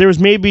pickings because there was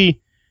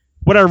maybe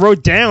what I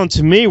wrote down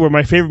to me were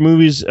my favorite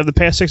movies of the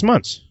past 6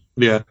 months.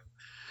 Yeah.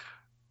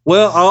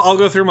 Well, I'll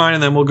go through mine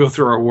and then we'll go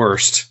through our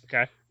worst.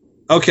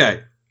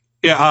 Okay.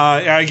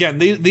 Yeah. Again,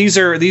 these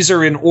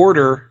are in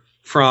order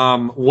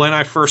from when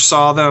I first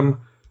saw them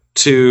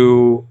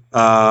to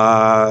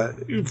from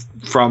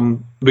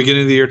the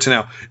beginning of the year to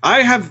now.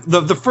 I have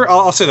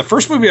I'll say the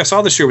first movie I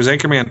saw this year was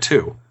Anchorman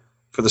 2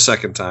 for the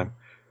second time.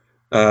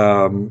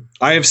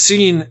 I have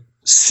seen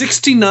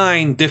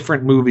 69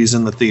 different movies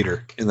in the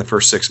theater in the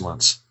first 6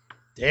 months.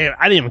 Damn,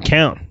 I didn't even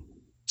count.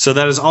 So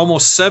that is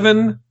almost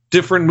 7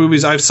 different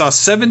movies. I saw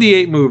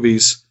 78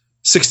 movies,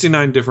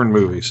 69 different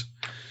movies.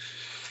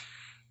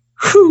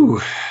 Whew.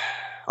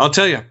 I'll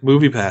tell you,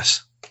 Movie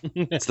Pass.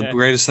 It's the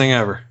greatest thing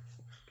ever.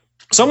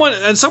 Someone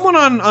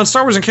on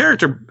Star Wars and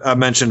Character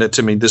mentioned it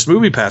to me, this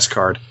Movie Pass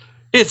card.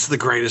 It's the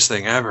greatest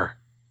thing ever.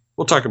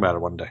 We'll talk about it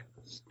one day.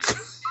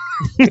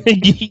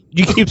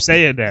 You keep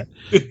saying that.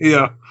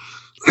 Yeah.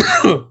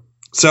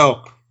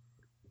 So,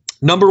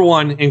 number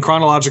 1 in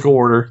chronological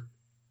order,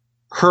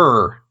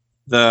 Her,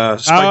 the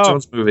Spike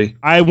Jonze movie.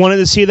 I wanted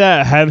to see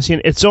that. I haven't seen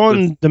it. It's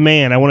on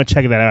demand. I want to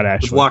check that out,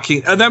 actually.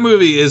 Joaquin. That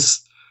movie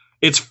it's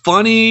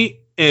funny.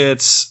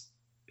 It's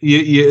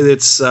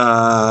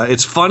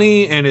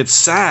funny and it's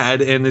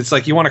sad and it's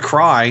like you want to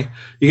cry.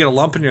 You get a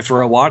lump in your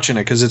throat watching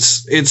it because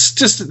it's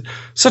just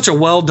such a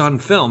well done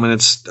film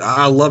and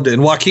I loved it.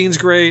 And Joaquin's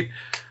great.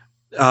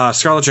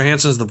 Scarlett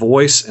Johansson's the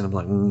voice, and I'm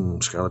like,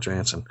 Scarlett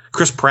Johansson.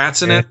 Chris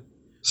Pratt's in it,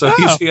 so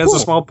he has a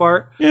small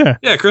part. Yeah.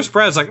 Chris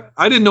Pratt's like,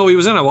 I didn't know he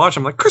was in it. I watched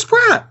him, like, Chris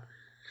Pratt,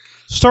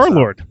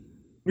 Star-Lord.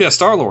 Yeah,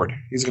 Star-Lord.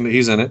 He's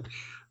in it.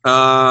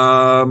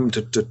 I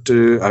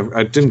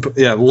didn't put,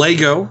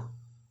 Lego,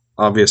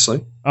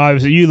 obviously.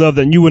 Obviously, you love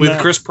that. You would with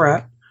not, Chris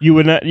Pratt. You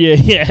would not.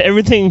 Yeah.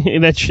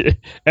 Everything that you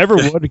ever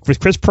would with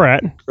Chris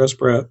Pratt. Chris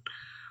Pratt.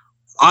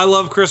 I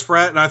love Chris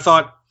Pratt, and I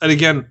thought, and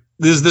again,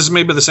 this is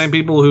made by the same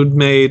people who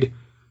made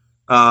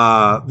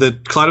the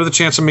Clyde with a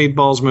Chance of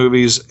Meatballs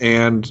movies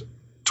and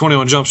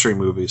 21 Jump Street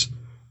movies.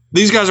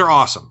 These guys are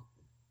awesome.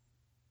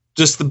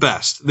 Just the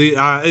best.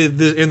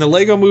 In the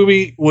Lego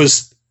movie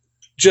was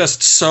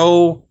just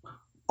so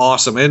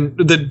awesome. And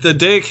the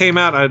day it came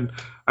out,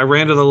 I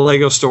ran to the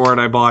Lego store and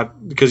I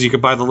bought, because you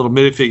could buy the little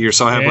minifigure.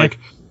 So I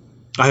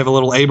have a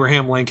little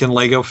Abraham Lincoln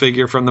Lego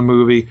figure from the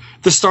movie.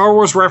 The Star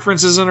Wars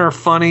references in it are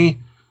funny.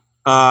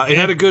 It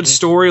had a good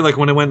story, like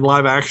when it went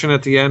live action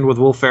at the end with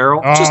Will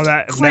Ferrell. Just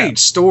a great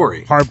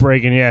story.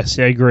 Heartbreaking, yes,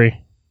 I agree.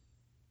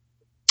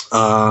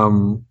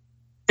 And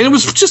it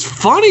was just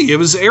funny. It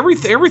was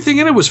everything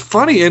in it was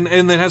funny, and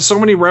it had so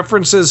many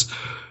references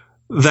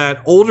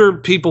that older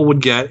people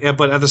would get,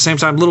 but at the same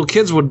time, little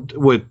kids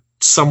would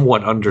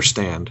somewhat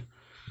understand.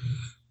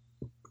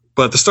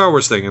 But the Star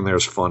Wars thing in there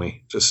is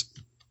funny.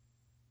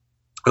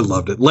 I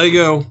loved it.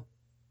 Lego,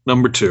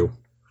 number 2.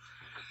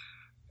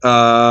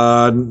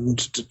 I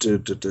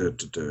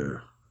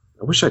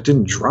wish I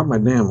didn't drop my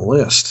damn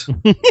list.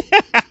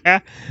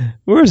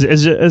 Where is it?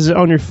 Is it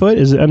on your foot?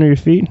 Is it under your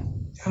feet?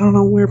 I don't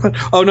know where. But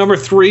number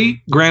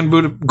 3, Grand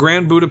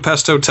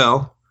Budapest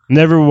Hotel.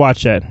 Never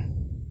watch that.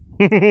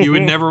 You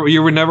would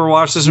never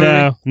watch this movie?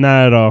 No,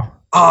 not at all.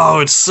 Oh,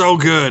 it's so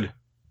good,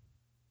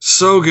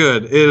 so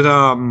good.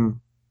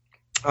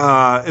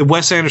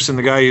 Wes Anderson,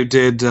 the guy who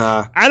did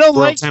I don't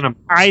like Tenenbaums.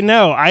 I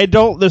know. I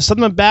don't. There's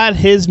something about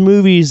his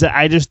movies that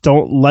I just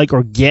don't like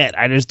or get.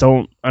 I just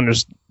don't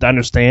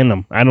understand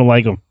them. I don't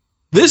like them.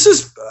 This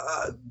is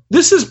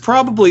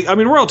probably. I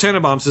mean, Royal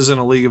Tenenbaums is in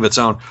a league of its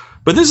own,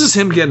 but this is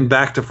him getting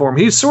back to form.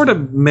 He's sort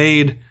of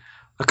made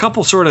a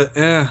couple sort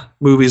of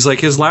movies.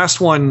 Like his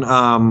last one,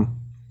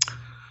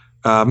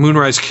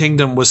 Moonrise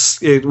Kingdom,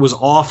 was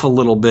off a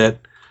little bit,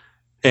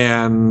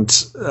 and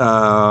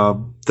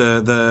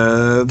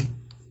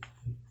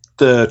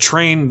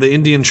the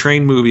Indian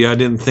Train movie I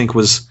didn't think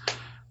was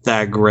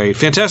that great.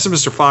 Fantastic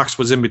Mr. Fox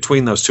was in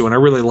between those two, and I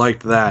really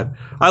liked that.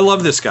 I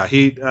love this guy.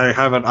 I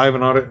have an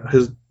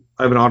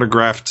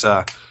autographed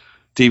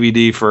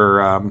DVD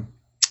for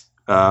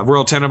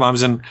Royal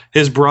Tenenbaums, and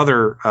his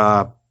brother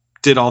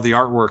did all the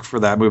artwork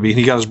for that movie.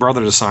 He got his brother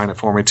to sign it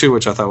for me too,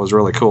 which I thought was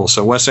really cool.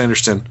 So Wes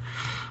Anderson,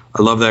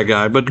 I love that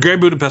guy. But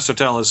Grand Budapest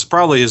Hotel is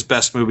probably his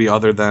best movie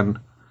other than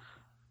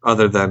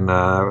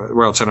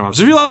Royal Tenenbaums.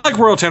 If you like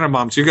Royal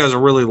Tenenbaums, you guys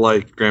will really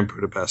like Grand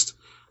Budapest.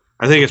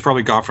 I think it's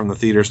probably gone from the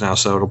theaters now,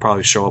 so it'll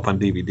probably show up on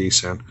DVD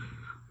soon.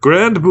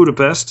 Grand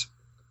Budapest.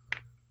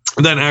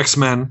 And then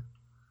X-Men.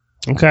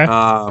 Okay.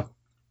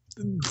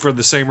 For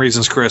the same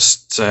reasons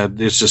Chris said,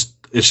 it's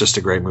just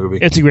a great movie.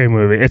 It's a great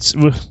movie. It's.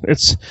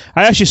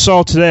 I actually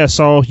saw today. I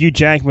saw Hugh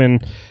Jackman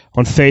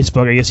on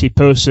Facebook. I guess he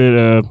posted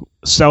a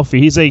selfie.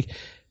 He's like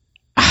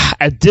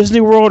at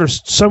Disney World or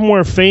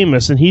somewhere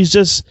famous, and he's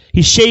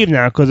shaved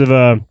now because of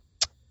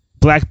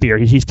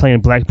Blackbeard. He's playing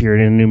Blackbeard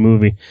in a new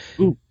movie.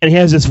 Ooh. And he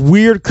has this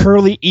weird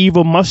curly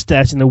evil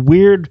mustache and the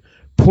weird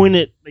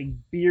pointed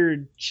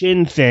beard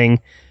chin thing.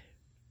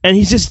 And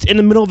he's just in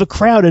the middle of the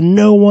crowd and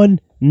no one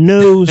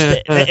knows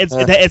that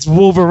it's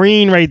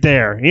Wolverine right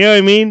there. You know what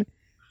I mean?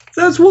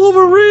 That's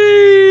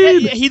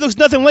Wolverine! Yeah, he looks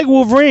nothing like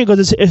Wolverine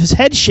because his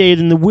head shaved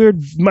and the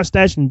weird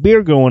mustache and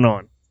beard going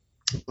on.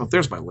 Oh,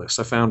 there's my list.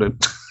 I found it.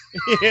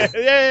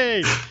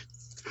 Yay!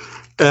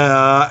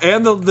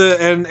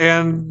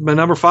 And my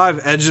number 5,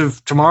 Edge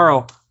of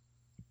Tomorrow.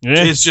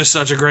 Yeah. It's just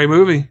such a great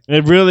movie.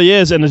 It really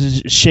is, and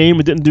it's a shame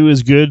it didn't do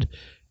as good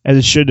as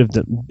it should have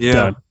done.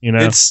 You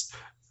know,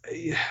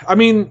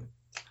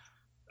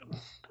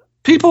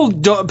 people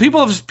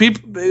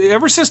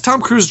ever since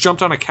Tom Cruise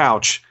jumped on a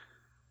couch,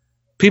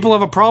 people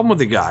have a problem with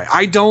the guy.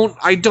 I don't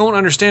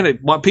understand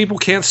it. What people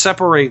can't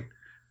separate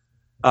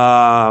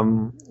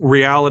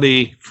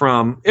reality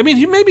from. I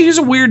mean, maybe he's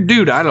a weird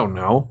dude. I don't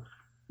know,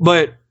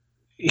 but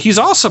he's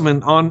awesome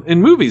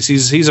in movies.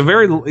 He's a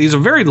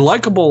very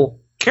likable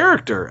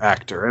character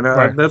actor, and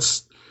right.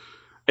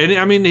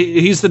 I mean,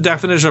 he's the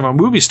definition of a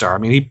movie star. I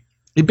mean,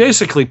 he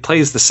basically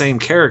plays the same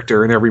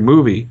character in every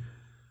movie.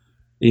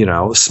 You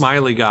know,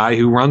 smiley guy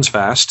who runs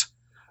fast.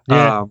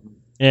 Yeah.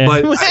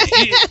 But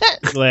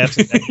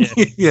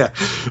yeah,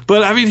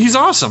 but I mean, he's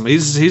awesome.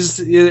 He's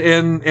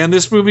and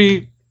this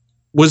movie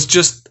was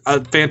just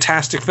a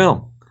fantastic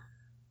film.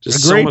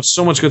 Just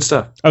so much good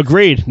stuff.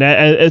 Agreed.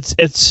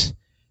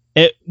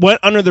 It went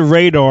under the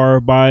radar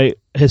by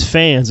his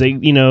fans.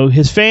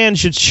 His fans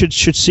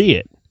should see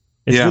it.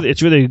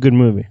 It's really a good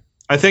movie.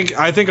 I think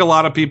a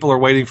lot of people are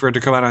waiting for it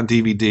to come out on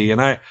DVD,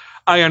 and I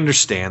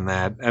understand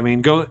that. I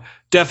mean, go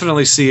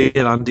definitely see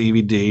it on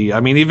DVD.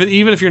 I mean,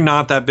 even if you're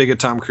not that big a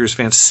Tom Cruise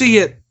fan, see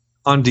it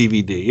on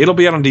DVD. It'll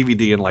be out on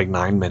DVD in like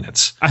 9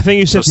 minutes. I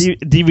think you said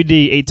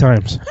DVD 8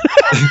 times.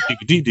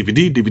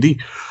 DVD.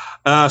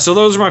 So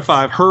those are my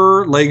 5: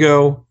 Her,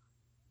 Lego,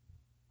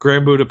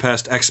 Grand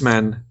Budapest,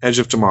 X-Men, Edge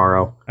of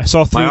Tomorrow. I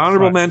saw 3. My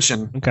honorable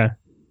mention. Okay.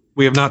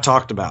 We have not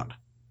talked about.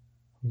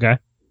 Okay.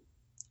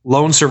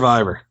 Lone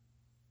Survivor.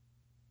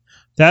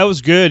 That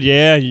was good.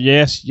 Yeah.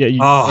 Yes. Yeah.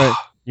 Right.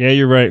 Yeah,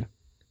 you're right.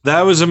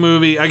 That was a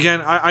movie.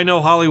 Again, I know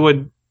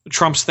Hollywood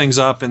trumps things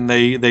up and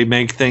they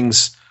make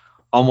things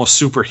almost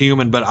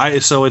superhuman,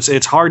 but so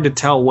it's hard to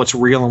tell what's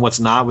real and what's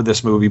not with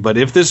this movie. But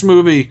if this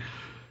movie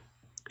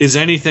is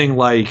anything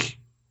like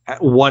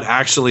what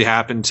actually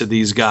happened to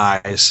these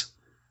guys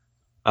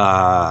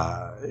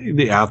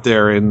out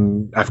there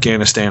in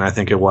Afghanistan, I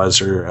think it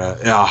was,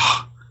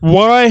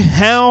 why?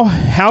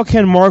 How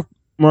can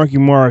Marky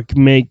Mark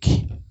make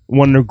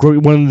one of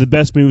the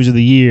best movies of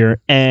the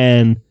year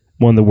and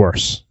one of the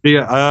worst?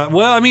 Yeah.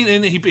 Well, I mean,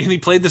 and he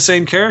played the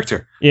same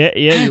character. Yeah.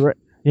 You're right.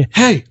 Yeah.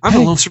 Hey, I'm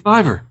a lone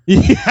survivor.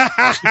 I'm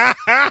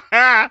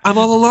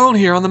all alone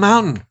here on the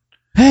mountain.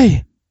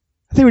 Hey,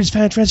 I think we just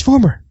found a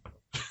transformer.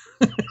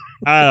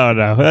 I don't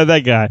know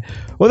that guy.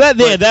 Well, that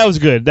was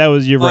good.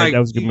 You're right. That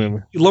was a good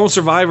movie. Lone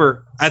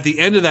Survivor. At the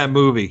end of that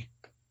movie,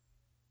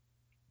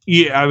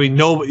 yeah, I mean,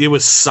 it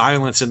was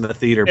silence in the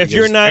theater. If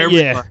you're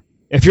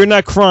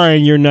not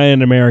crying, you're not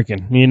an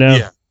American. You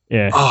know.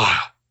 Yeah.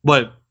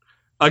 But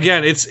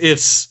again,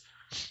 it's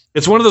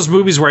one of those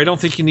movies where I don't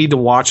think you need to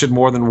watch it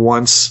more than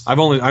once. I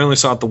only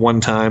saw it the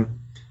one time.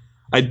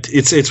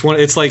 It's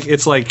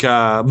like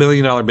 $1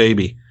 Million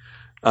Baby.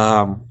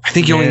 I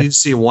think you only need to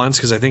see it once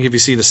because I think if you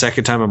see it the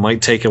second time, it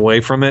might take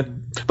away from it.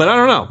 But I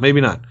don't know, maybe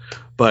not.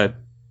 But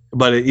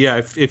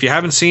if you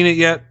haven't seen it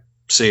yet,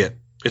 see it.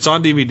 It's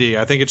on DVD.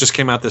 I think it just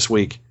came out this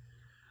week.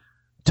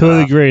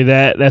 Totally agree.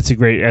 That was a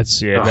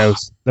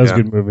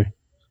good movie.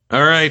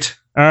 All right.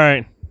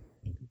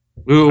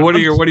 What are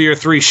your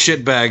 3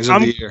 shit bags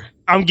of the year?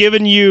 I'm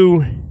giving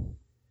you.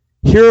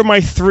 Here are my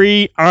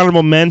 3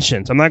 honorable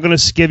mentions. I'm not going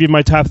to give you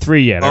my top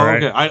 3 yet. All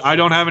right? Okay. I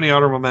don't have any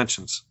honorable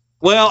mentions.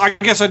 Well, I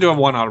guess I do have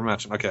one honorable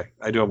mention. Okay,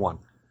 I do have one.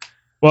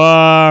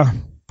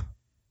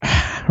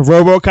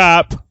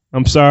 RoboCop.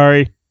 I'm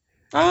sorry.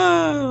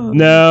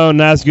 No,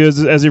 not as good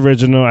as the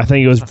original. I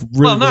think it was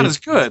really not as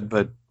good,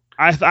 but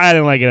I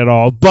didn't like it at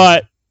all.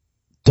 But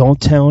don't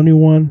tell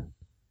anyone.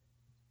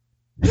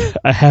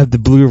 I have the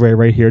Blu-ray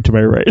right here to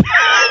my right.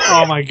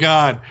 Oh my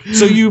God!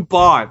 So you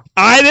bought?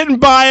 I didn't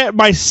buy it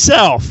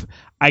myself.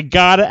 I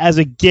got it as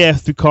a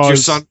gift because did your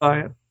son buy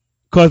it?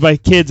 Because my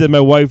kids and my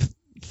wife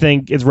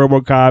think it's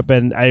RoboCop,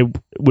 and I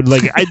would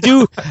like it.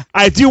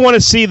 I do want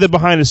to see the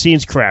behind the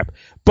scenes crap,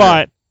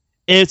 but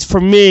it's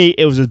for me.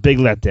 It was a big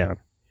letdown.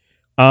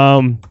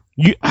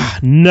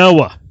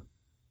 Noah.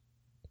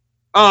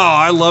 Oh,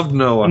 I loved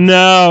Noah.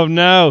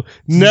 No.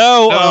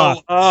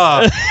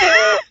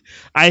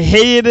 I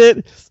hated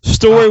it.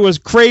 Story was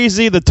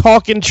crazy. The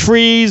talking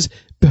trees,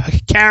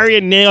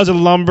 carrying nails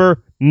and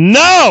lumber.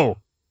 No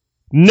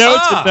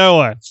to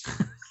Noah.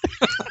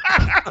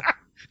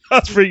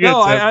 That's pretty good.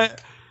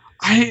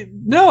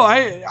 No,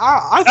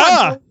 I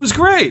thought it was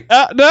great.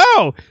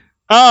 No.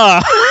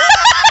 I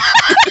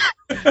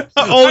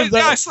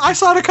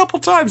saw it a couple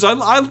times.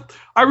 I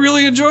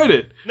really enjoyed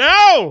it.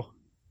 No.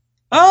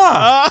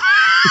 I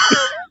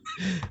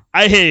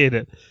hated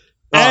it.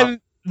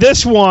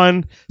 this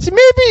one. See,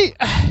 maybe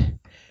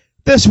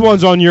this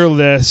one's on your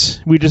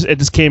list. It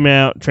just came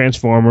out.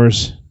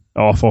 Transformers,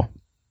 awful.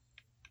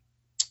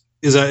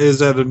 Is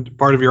that a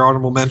part of your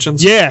honorable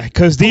mentions? Yeah,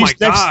 because these. Oh my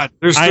God,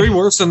 there's 3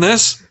 worse than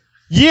this.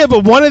 Yeah,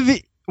 but one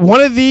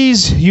of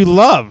these you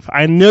love.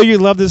 I know you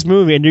love this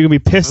movie, and you're gonna be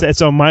pissed that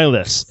it's on my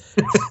list.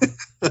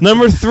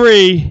 Number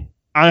 3,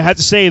 I have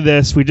to say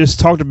this. We just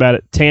talked about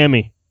it.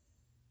 Tammy.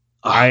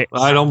 I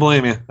don't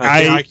blame you.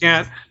 I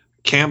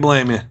can't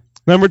blame you.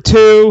 Number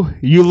 2,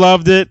 you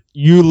loved it.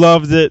 You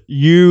loved it.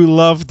 You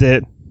loved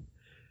it.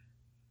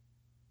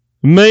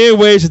 Million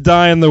Ways to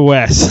Die in the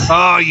West.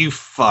 Oh, you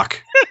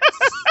fuck.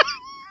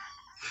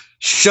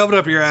 Shove it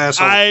up your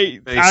asshole.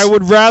 I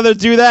would rather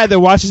do that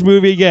than watch this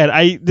movie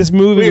again. This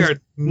movie is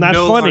not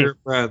funny.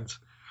 Friends.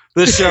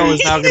 This show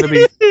is now going to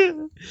be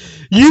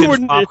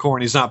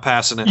popcorn. He's not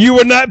passing it. You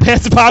would not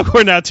pass the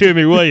popcorn now to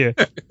me, will you?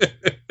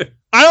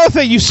 I don't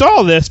think you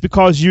saw this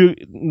because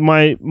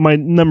my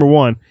number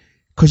 1,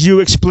 because you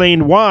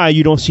explained why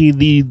you don't see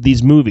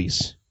these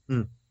movies.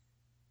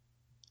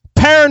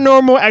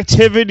 Paranormal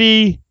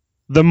Activity,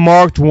 the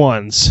marked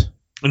ones.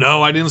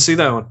 No, I didn't see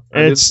that one.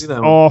 It's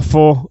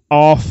awful,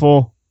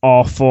 awful,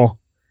 awful.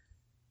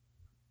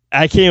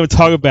 I can't even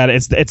talk about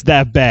it. It's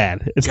that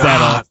bad. It's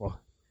that awful.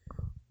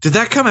 Did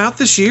that come out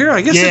this year?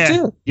 I guess it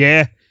did.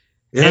 Yeah.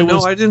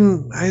 I did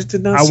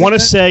not. I want to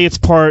say it's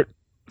part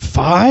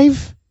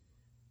 5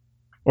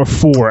 or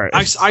 4.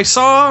 I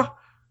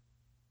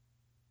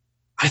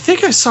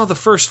think I saw the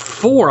first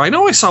 4. I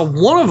know I saw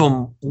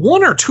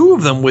one or 2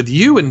 of them with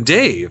you and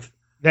Dave.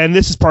 Then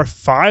this is part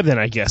 5. Then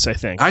I guess I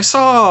think I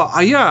saw.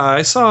 I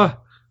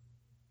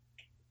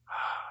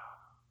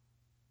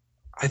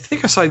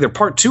think I saw either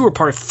part 2 or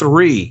part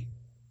 3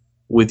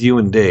 with you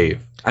and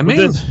Dave.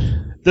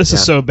 This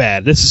is so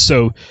bad. Those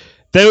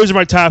are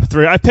my top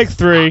 3. I picked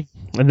 3,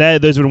 and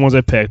those are the ones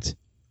I picked.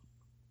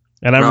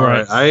 And I'm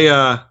right.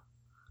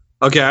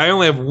 I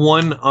only have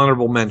one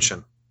honorable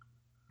mention.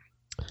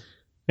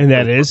 And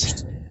that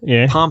is?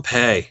 Yeah.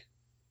 Pompeii.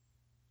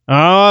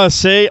 Oh,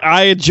 see,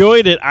 I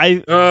enjoyed it.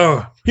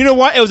 You know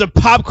what? It was a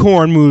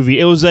popcorn movie.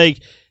 It was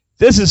like,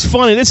 this is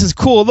funny. This is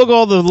cool. Look at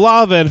all the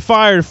lava and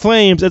fire and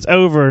flames. It's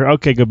over.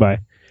 Okay, goodbye.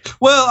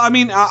 Well, I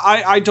mean,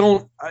 I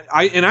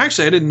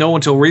didn't know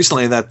until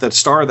recently that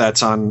star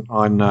that's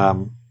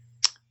on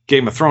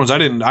Game of Thrones. I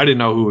didn't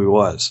know who he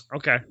was.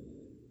 Okay.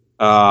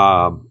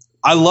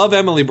 I love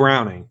Emily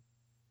Browning.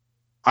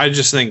 I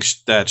just think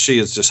that she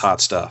is just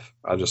hot stuff.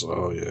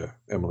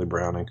 Emily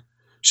Browning.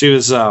 She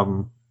was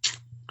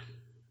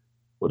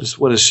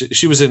what is she?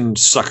 She was in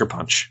Sucker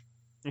Punch.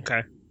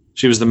 Okay.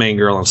 She was the main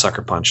girl in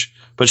Sucker Punch,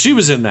 but she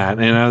was in that,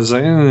 and I was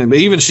like, but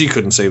even she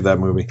couldn't save that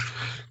movie.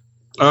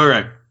 All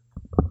right.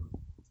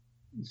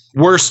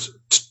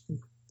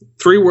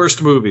 3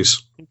 worst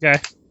movies. Okay.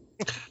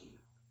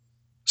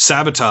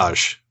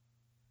 Sabotage.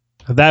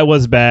 That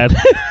was bad.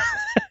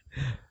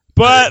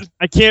 But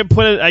I can't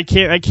put it. I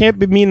can't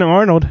be mean to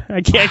Arnold. I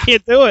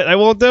can't do it. I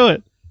won't do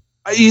it.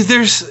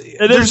 There's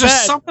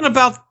just something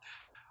about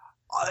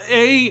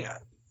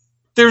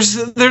there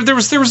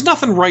was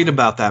nothing right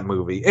about that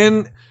movie,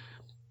 and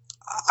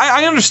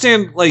I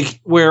understand like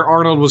where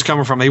Arnold was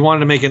coming from. He wanted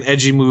to make an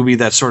edgy movie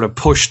that sort of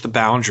pushed the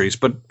boundaries,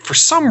 but for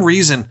some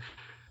reason,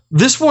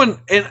 this one,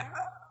 and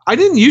I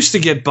didn't used to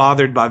get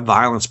bothered by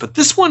violence, but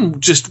this one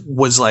just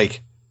was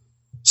like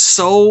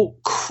so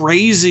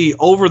crazy,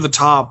 over the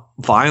top,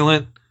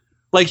 violent.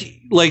 Like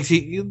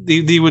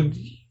they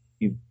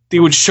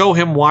would show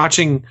him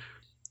watching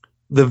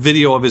the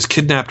video of his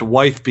kidnapped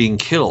wife being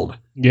killed.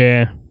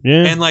 Yeah.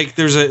 And like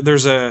there's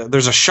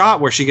a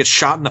shot where she gets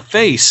shot in the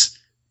face,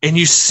 and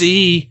you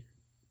see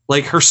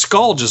like her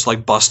skull just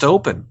like bust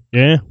open.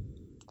 Yeah.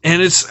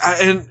 And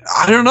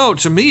I don't know.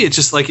 To me, it's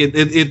just like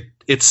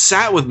it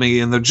sat with me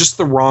in just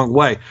the wrong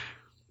way.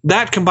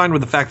 That combined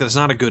with the fact that it's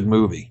not a good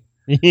movie.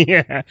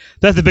 Yeah,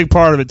 that's a big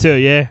part of it too.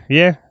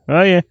 Yeah.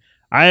 Oh yeah.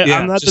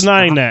 I'm not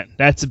denying that.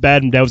 That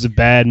was a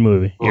bad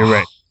movie. You're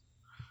right.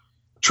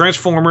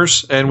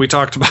 Transformers, and we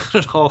talked about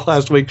it all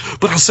last week.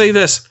 But I'll say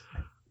this: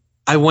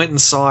 I went and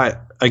saw it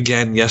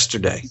again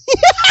yesterday.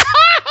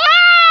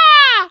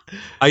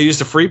 I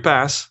used a free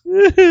pass.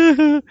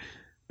 Is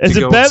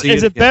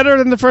it better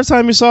than the first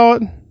time you saw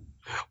it?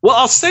 Well,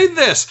 I'll say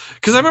this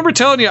because I remember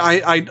telling you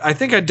I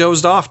think I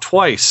dozed off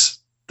twice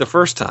the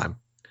first time,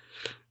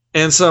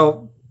 and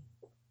so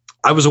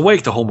I was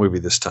awake the whole movie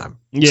this time.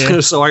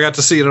 Yeah. So I got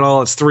to see it in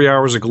all its 3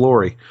 hours of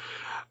glory.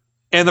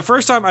 And the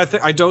first time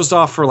I dozed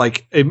off for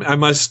like I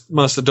must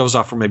have dozed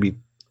off for maybe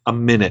a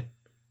minute,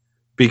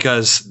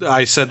 because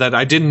I said that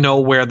I didn't know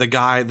where the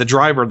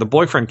driver, the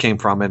boyfriend came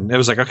from, and it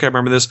was like, okay, I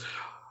remember this.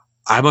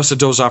 I must have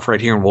dozed off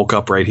right here and woke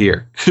up right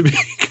here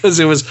because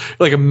it was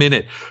like a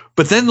minute.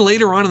 But then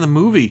later on in the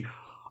movie,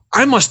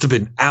 I must have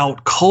been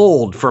out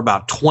cold for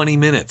about 20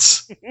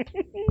 minutes.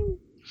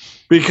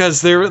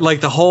 Because they're like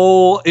the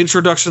whole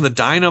introduction of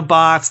the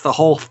Dinobots, the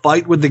whole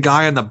fight with the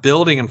guy in the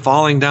building and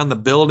falling down the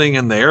building,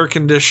 and the air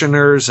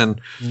conditioners,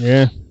 and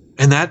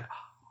that,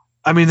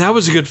 I mean, that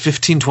was a good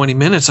 15, 20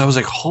 minutes. I was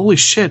like, holy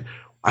shit,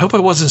 I hope I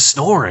wasn't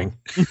snoring.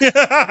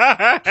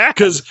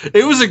 Because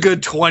it was a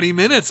good 20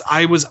 minutes.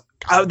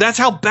 That's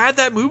how bad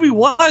that movie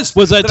was.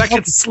 I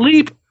could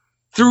sleep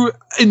through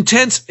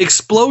intense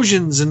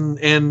explosions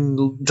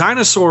and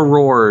dinosaur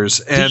roars.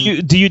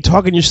 And do you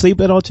talk in your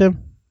sleep at all,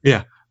 Tim?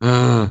 Yeah.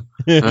 I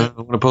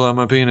want to pull out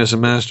my penis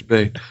and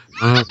masturbate.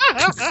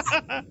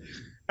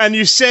 And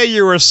you say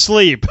you were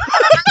asleep.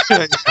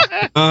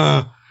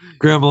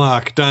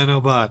 Grimlock,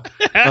 Dinobot.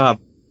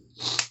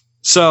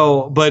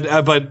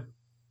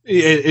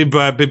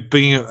 But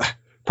being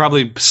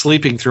probably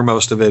sleeping through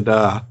most of it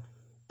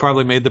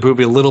probably made the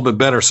movie a little bit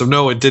better. So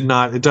no, it did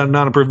not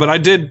improve. But I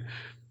did.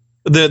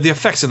 The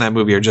effects in that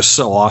movie are just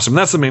so awesome.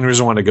 That's the main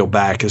reason I want to go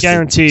back is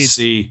guaranteed to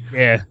see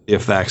the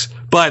effects.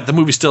 But the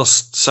movie still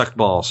sucked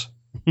balls.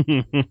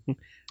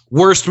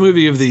 Worst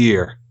movie of the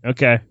year.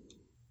 Okay.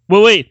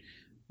 Well, wait.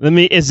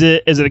 Is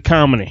it a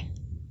comedy?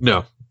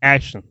 No.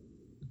 Action.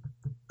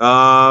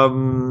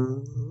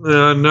 No,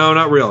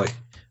 not really.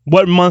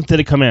 What month did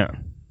it come out?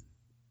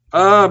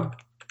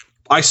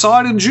 I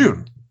saw it in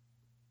June.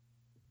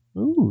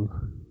 Ooh.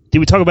 Did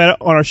we talk about it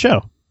on our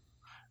show?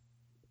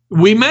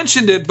 We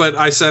mentioned it, but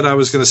I said I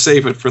was going to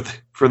save it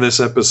for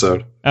this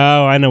episode.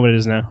 Oh, I know what it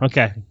is now.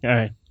 Okay. All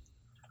right.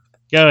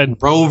 Go ahead.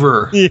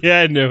 Rover.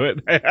 Yeah, I knew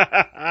it.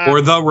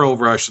 Or The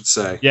Rover, I should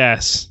say.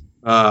 Yes.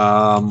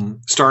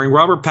 Starring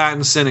Robert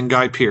Pattinson and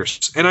Guy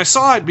Pearce. And I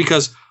saw it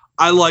because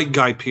I like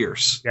Guy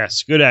Pearce.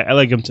 Yes, good. I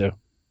like him too.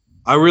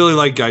 I really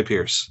like Guy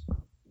Pearce.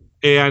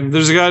 And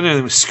there's a guy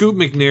named Scoot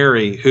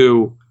McNairy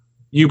who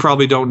you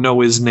probably don't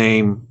know his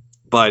name,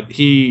 but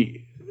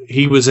he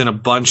was in a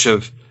bunch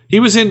of he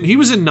was in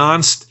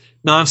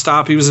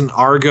Nonstop. He was in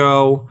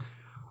Argo.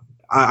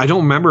 I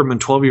don't remember him in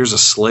 12 Years a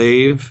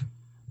Slave.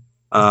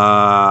 He's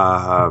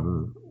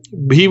going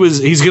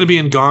to be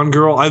in Gone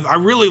Girl. I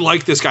really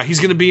like this guy. He's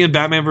going to be in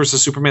Batman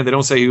vs Superman. They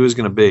don't say who he's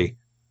going to be.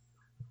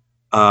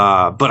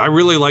 But I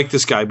really like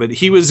this guy. But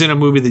he was in a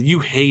movie that you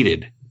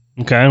hated.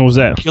 Okay, what was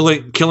that?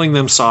 Killing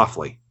Them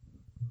Softly.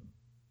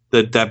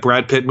 That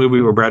Brad Pitt movie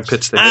where Brad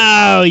Pitt's there.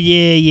 Oh,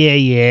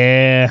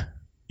 yeah.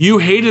 You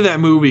hated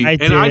that movie, I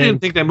didn't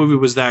think that movie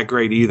was that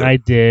great either. I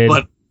did.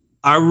 But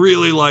I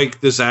really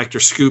like this actor,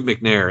 Scoot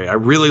McNairy. I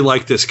really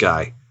like this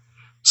guy.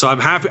 So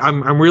I'm happy.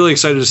 I'm really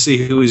excited to see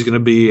who he's going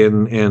to be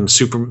in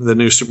the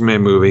new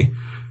Superman movie.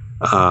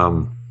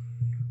 And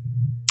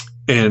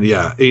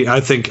yeah,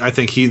 I think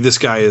this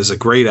guy is a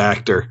great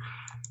actor.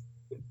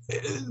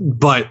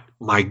 But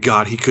my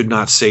God, he could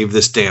not save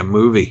this damn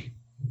movie.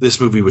 This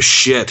movie was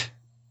shit.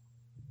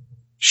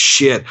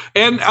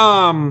 And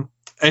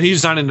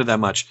he's not into that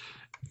much.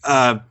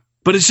 But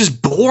it's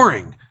just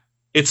boring.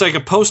 It's like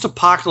a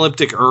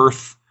post-apocalyptic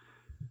Earth.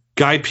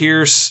 Guy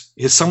Pearce,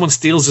 someone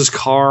steals his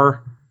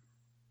car,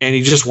 and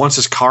he just wants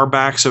his car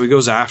back, so he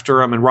goes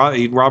after him. And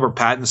Robert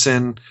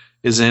Pattinson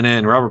is in it,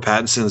 and Robert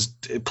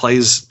Pattinson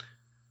plays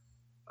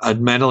a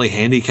mentally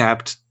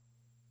handicapped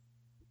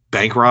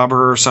bank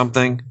robber or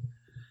something.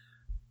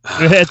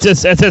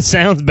 That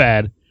sounds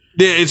bad.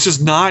 Yeah, it's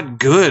just not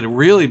good.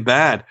 Really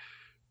bad.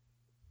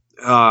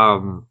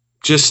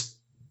 Just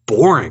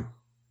boring.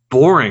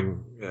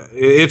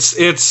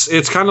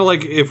 It's kind of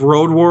like if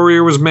Road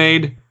Warrior was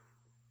made,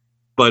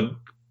 but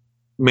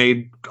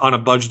made on a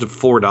budget of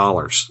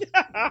 $4.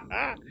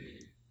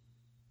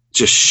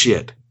 Just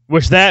shit.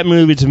 Which that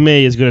movie to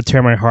me is going to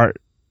tear my heart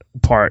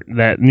apart.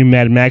 That new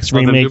Mad Max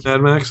remake. The new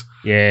Mad Max?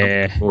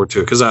 Yeah. Or two,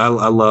 because I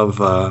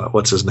love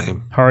what's his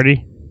name?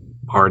 Hardy.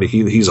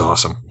 He's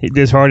awesome.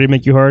 Does Hardy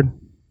make you hard?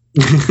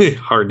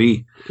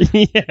 Hardy.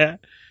 Yeah.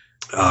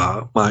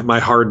 My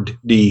hard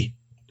D.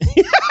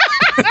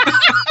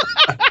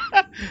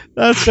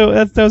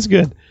 That was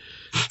good.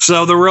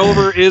 So the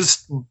Rover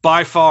is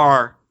by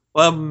far,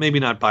 well, maybe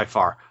not by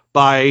far,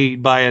 by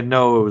a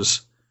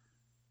nose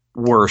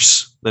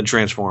worse than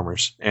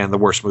Transformers and the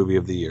worst movie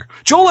of the year.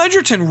 Joel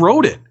Edgerton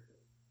wrote it.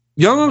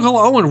 Young Uncle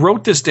Owen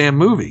wrote this damn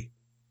movie.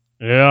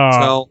 Yeah.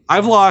 So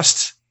I've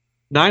lost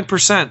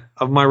 9%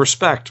 of my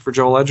respect for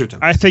Joel Edgerton.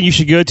 I think you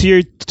should go to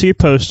your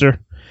poster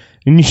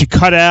and you should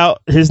cut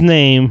out his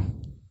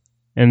name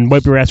and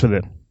wipe your ass with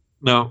it.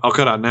 No, I'll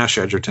cut out Nash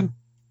Edgerton.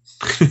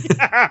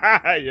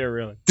 Yeah,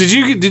 really. Did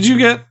you get you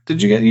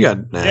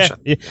got Nash?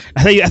 Yeah.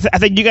 I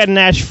think you got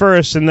Nash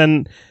first, and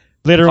then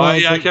later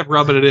on. Yeah, I kept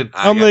rubbing it in.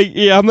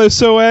 I'm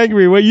so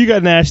angry. Well, you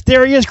got Nash.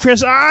 There he is,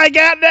 Chris. I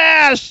got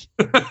Nash.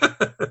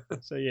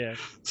 So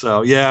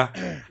yeah,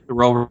 the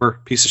Rover,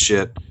 piece of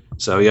shit.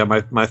 So yeah,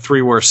 my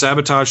three were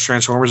Sabotage,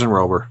 Transformers, and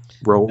Rover.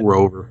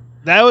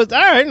 That was all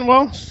right.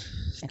 Well,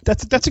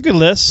 that's a good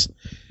list.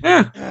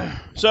 Yeah.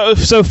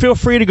 So feel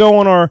free to go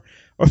on our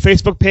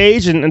Facebook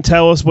page and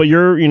tell us what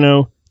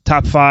your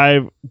top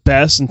 5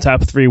 best and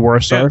top 3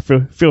 worst are.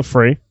 Feel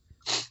free.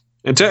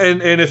 And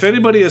if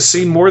anybody has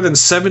seen more than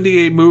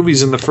 78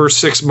 movies in the first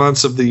 6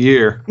 months of the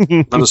year,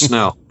 let us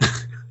know.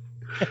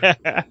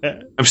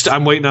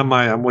 I'm waiting on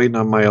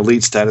my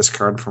elite status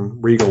card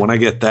from Regal. When I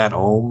get that,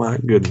 oh my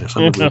goodness,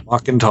 I'm gonna be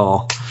walking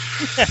tall.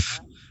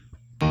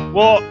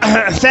 Well,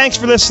 thanks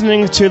for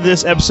listening to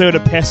this episode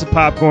of Pass the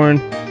Popcorn.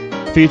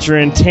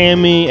 featuring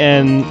Tammy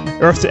and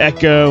Earth to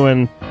Echo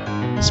and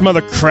some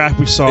other crap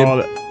we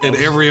saw. And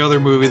every other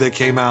movie that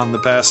came out in the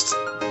past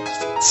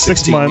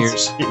 16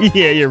 months. years.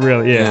 Yeah, you're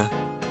really, yeah.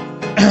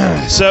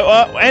 So,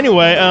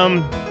 anyway,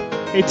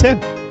 hey, Tim.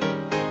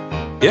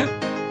 Yeah?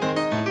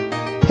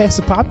 Pass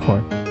the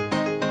popcorn.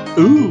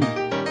 Ooh.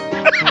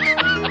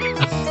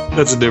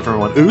 That's a different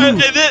one. Ooh.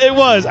 It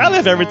was. I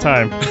laugh every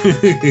time.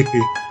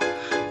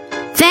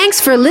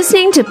 Thanks for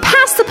listening to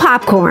Pass the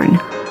Popcorn.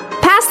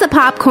 Pass the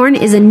Popcorn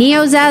is a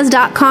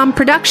NEOZAZ.com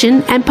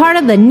production and part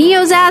of the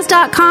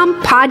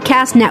NEOZAZ.com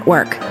podcast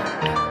network.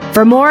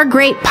 For more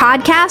great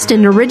podcast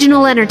and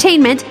original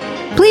entertainment,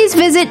 please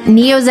visit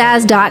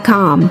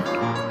NEOZAZ.com.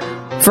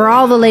 For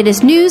all the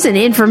latest news and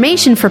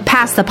information for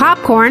Pass the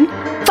Popcorn,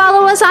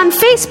 follow us on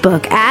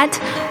Facebook at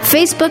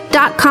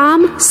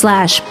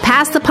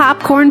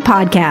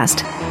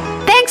facebook.com/PassThePopcornPodcast.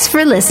 Thanks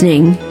for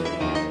listening.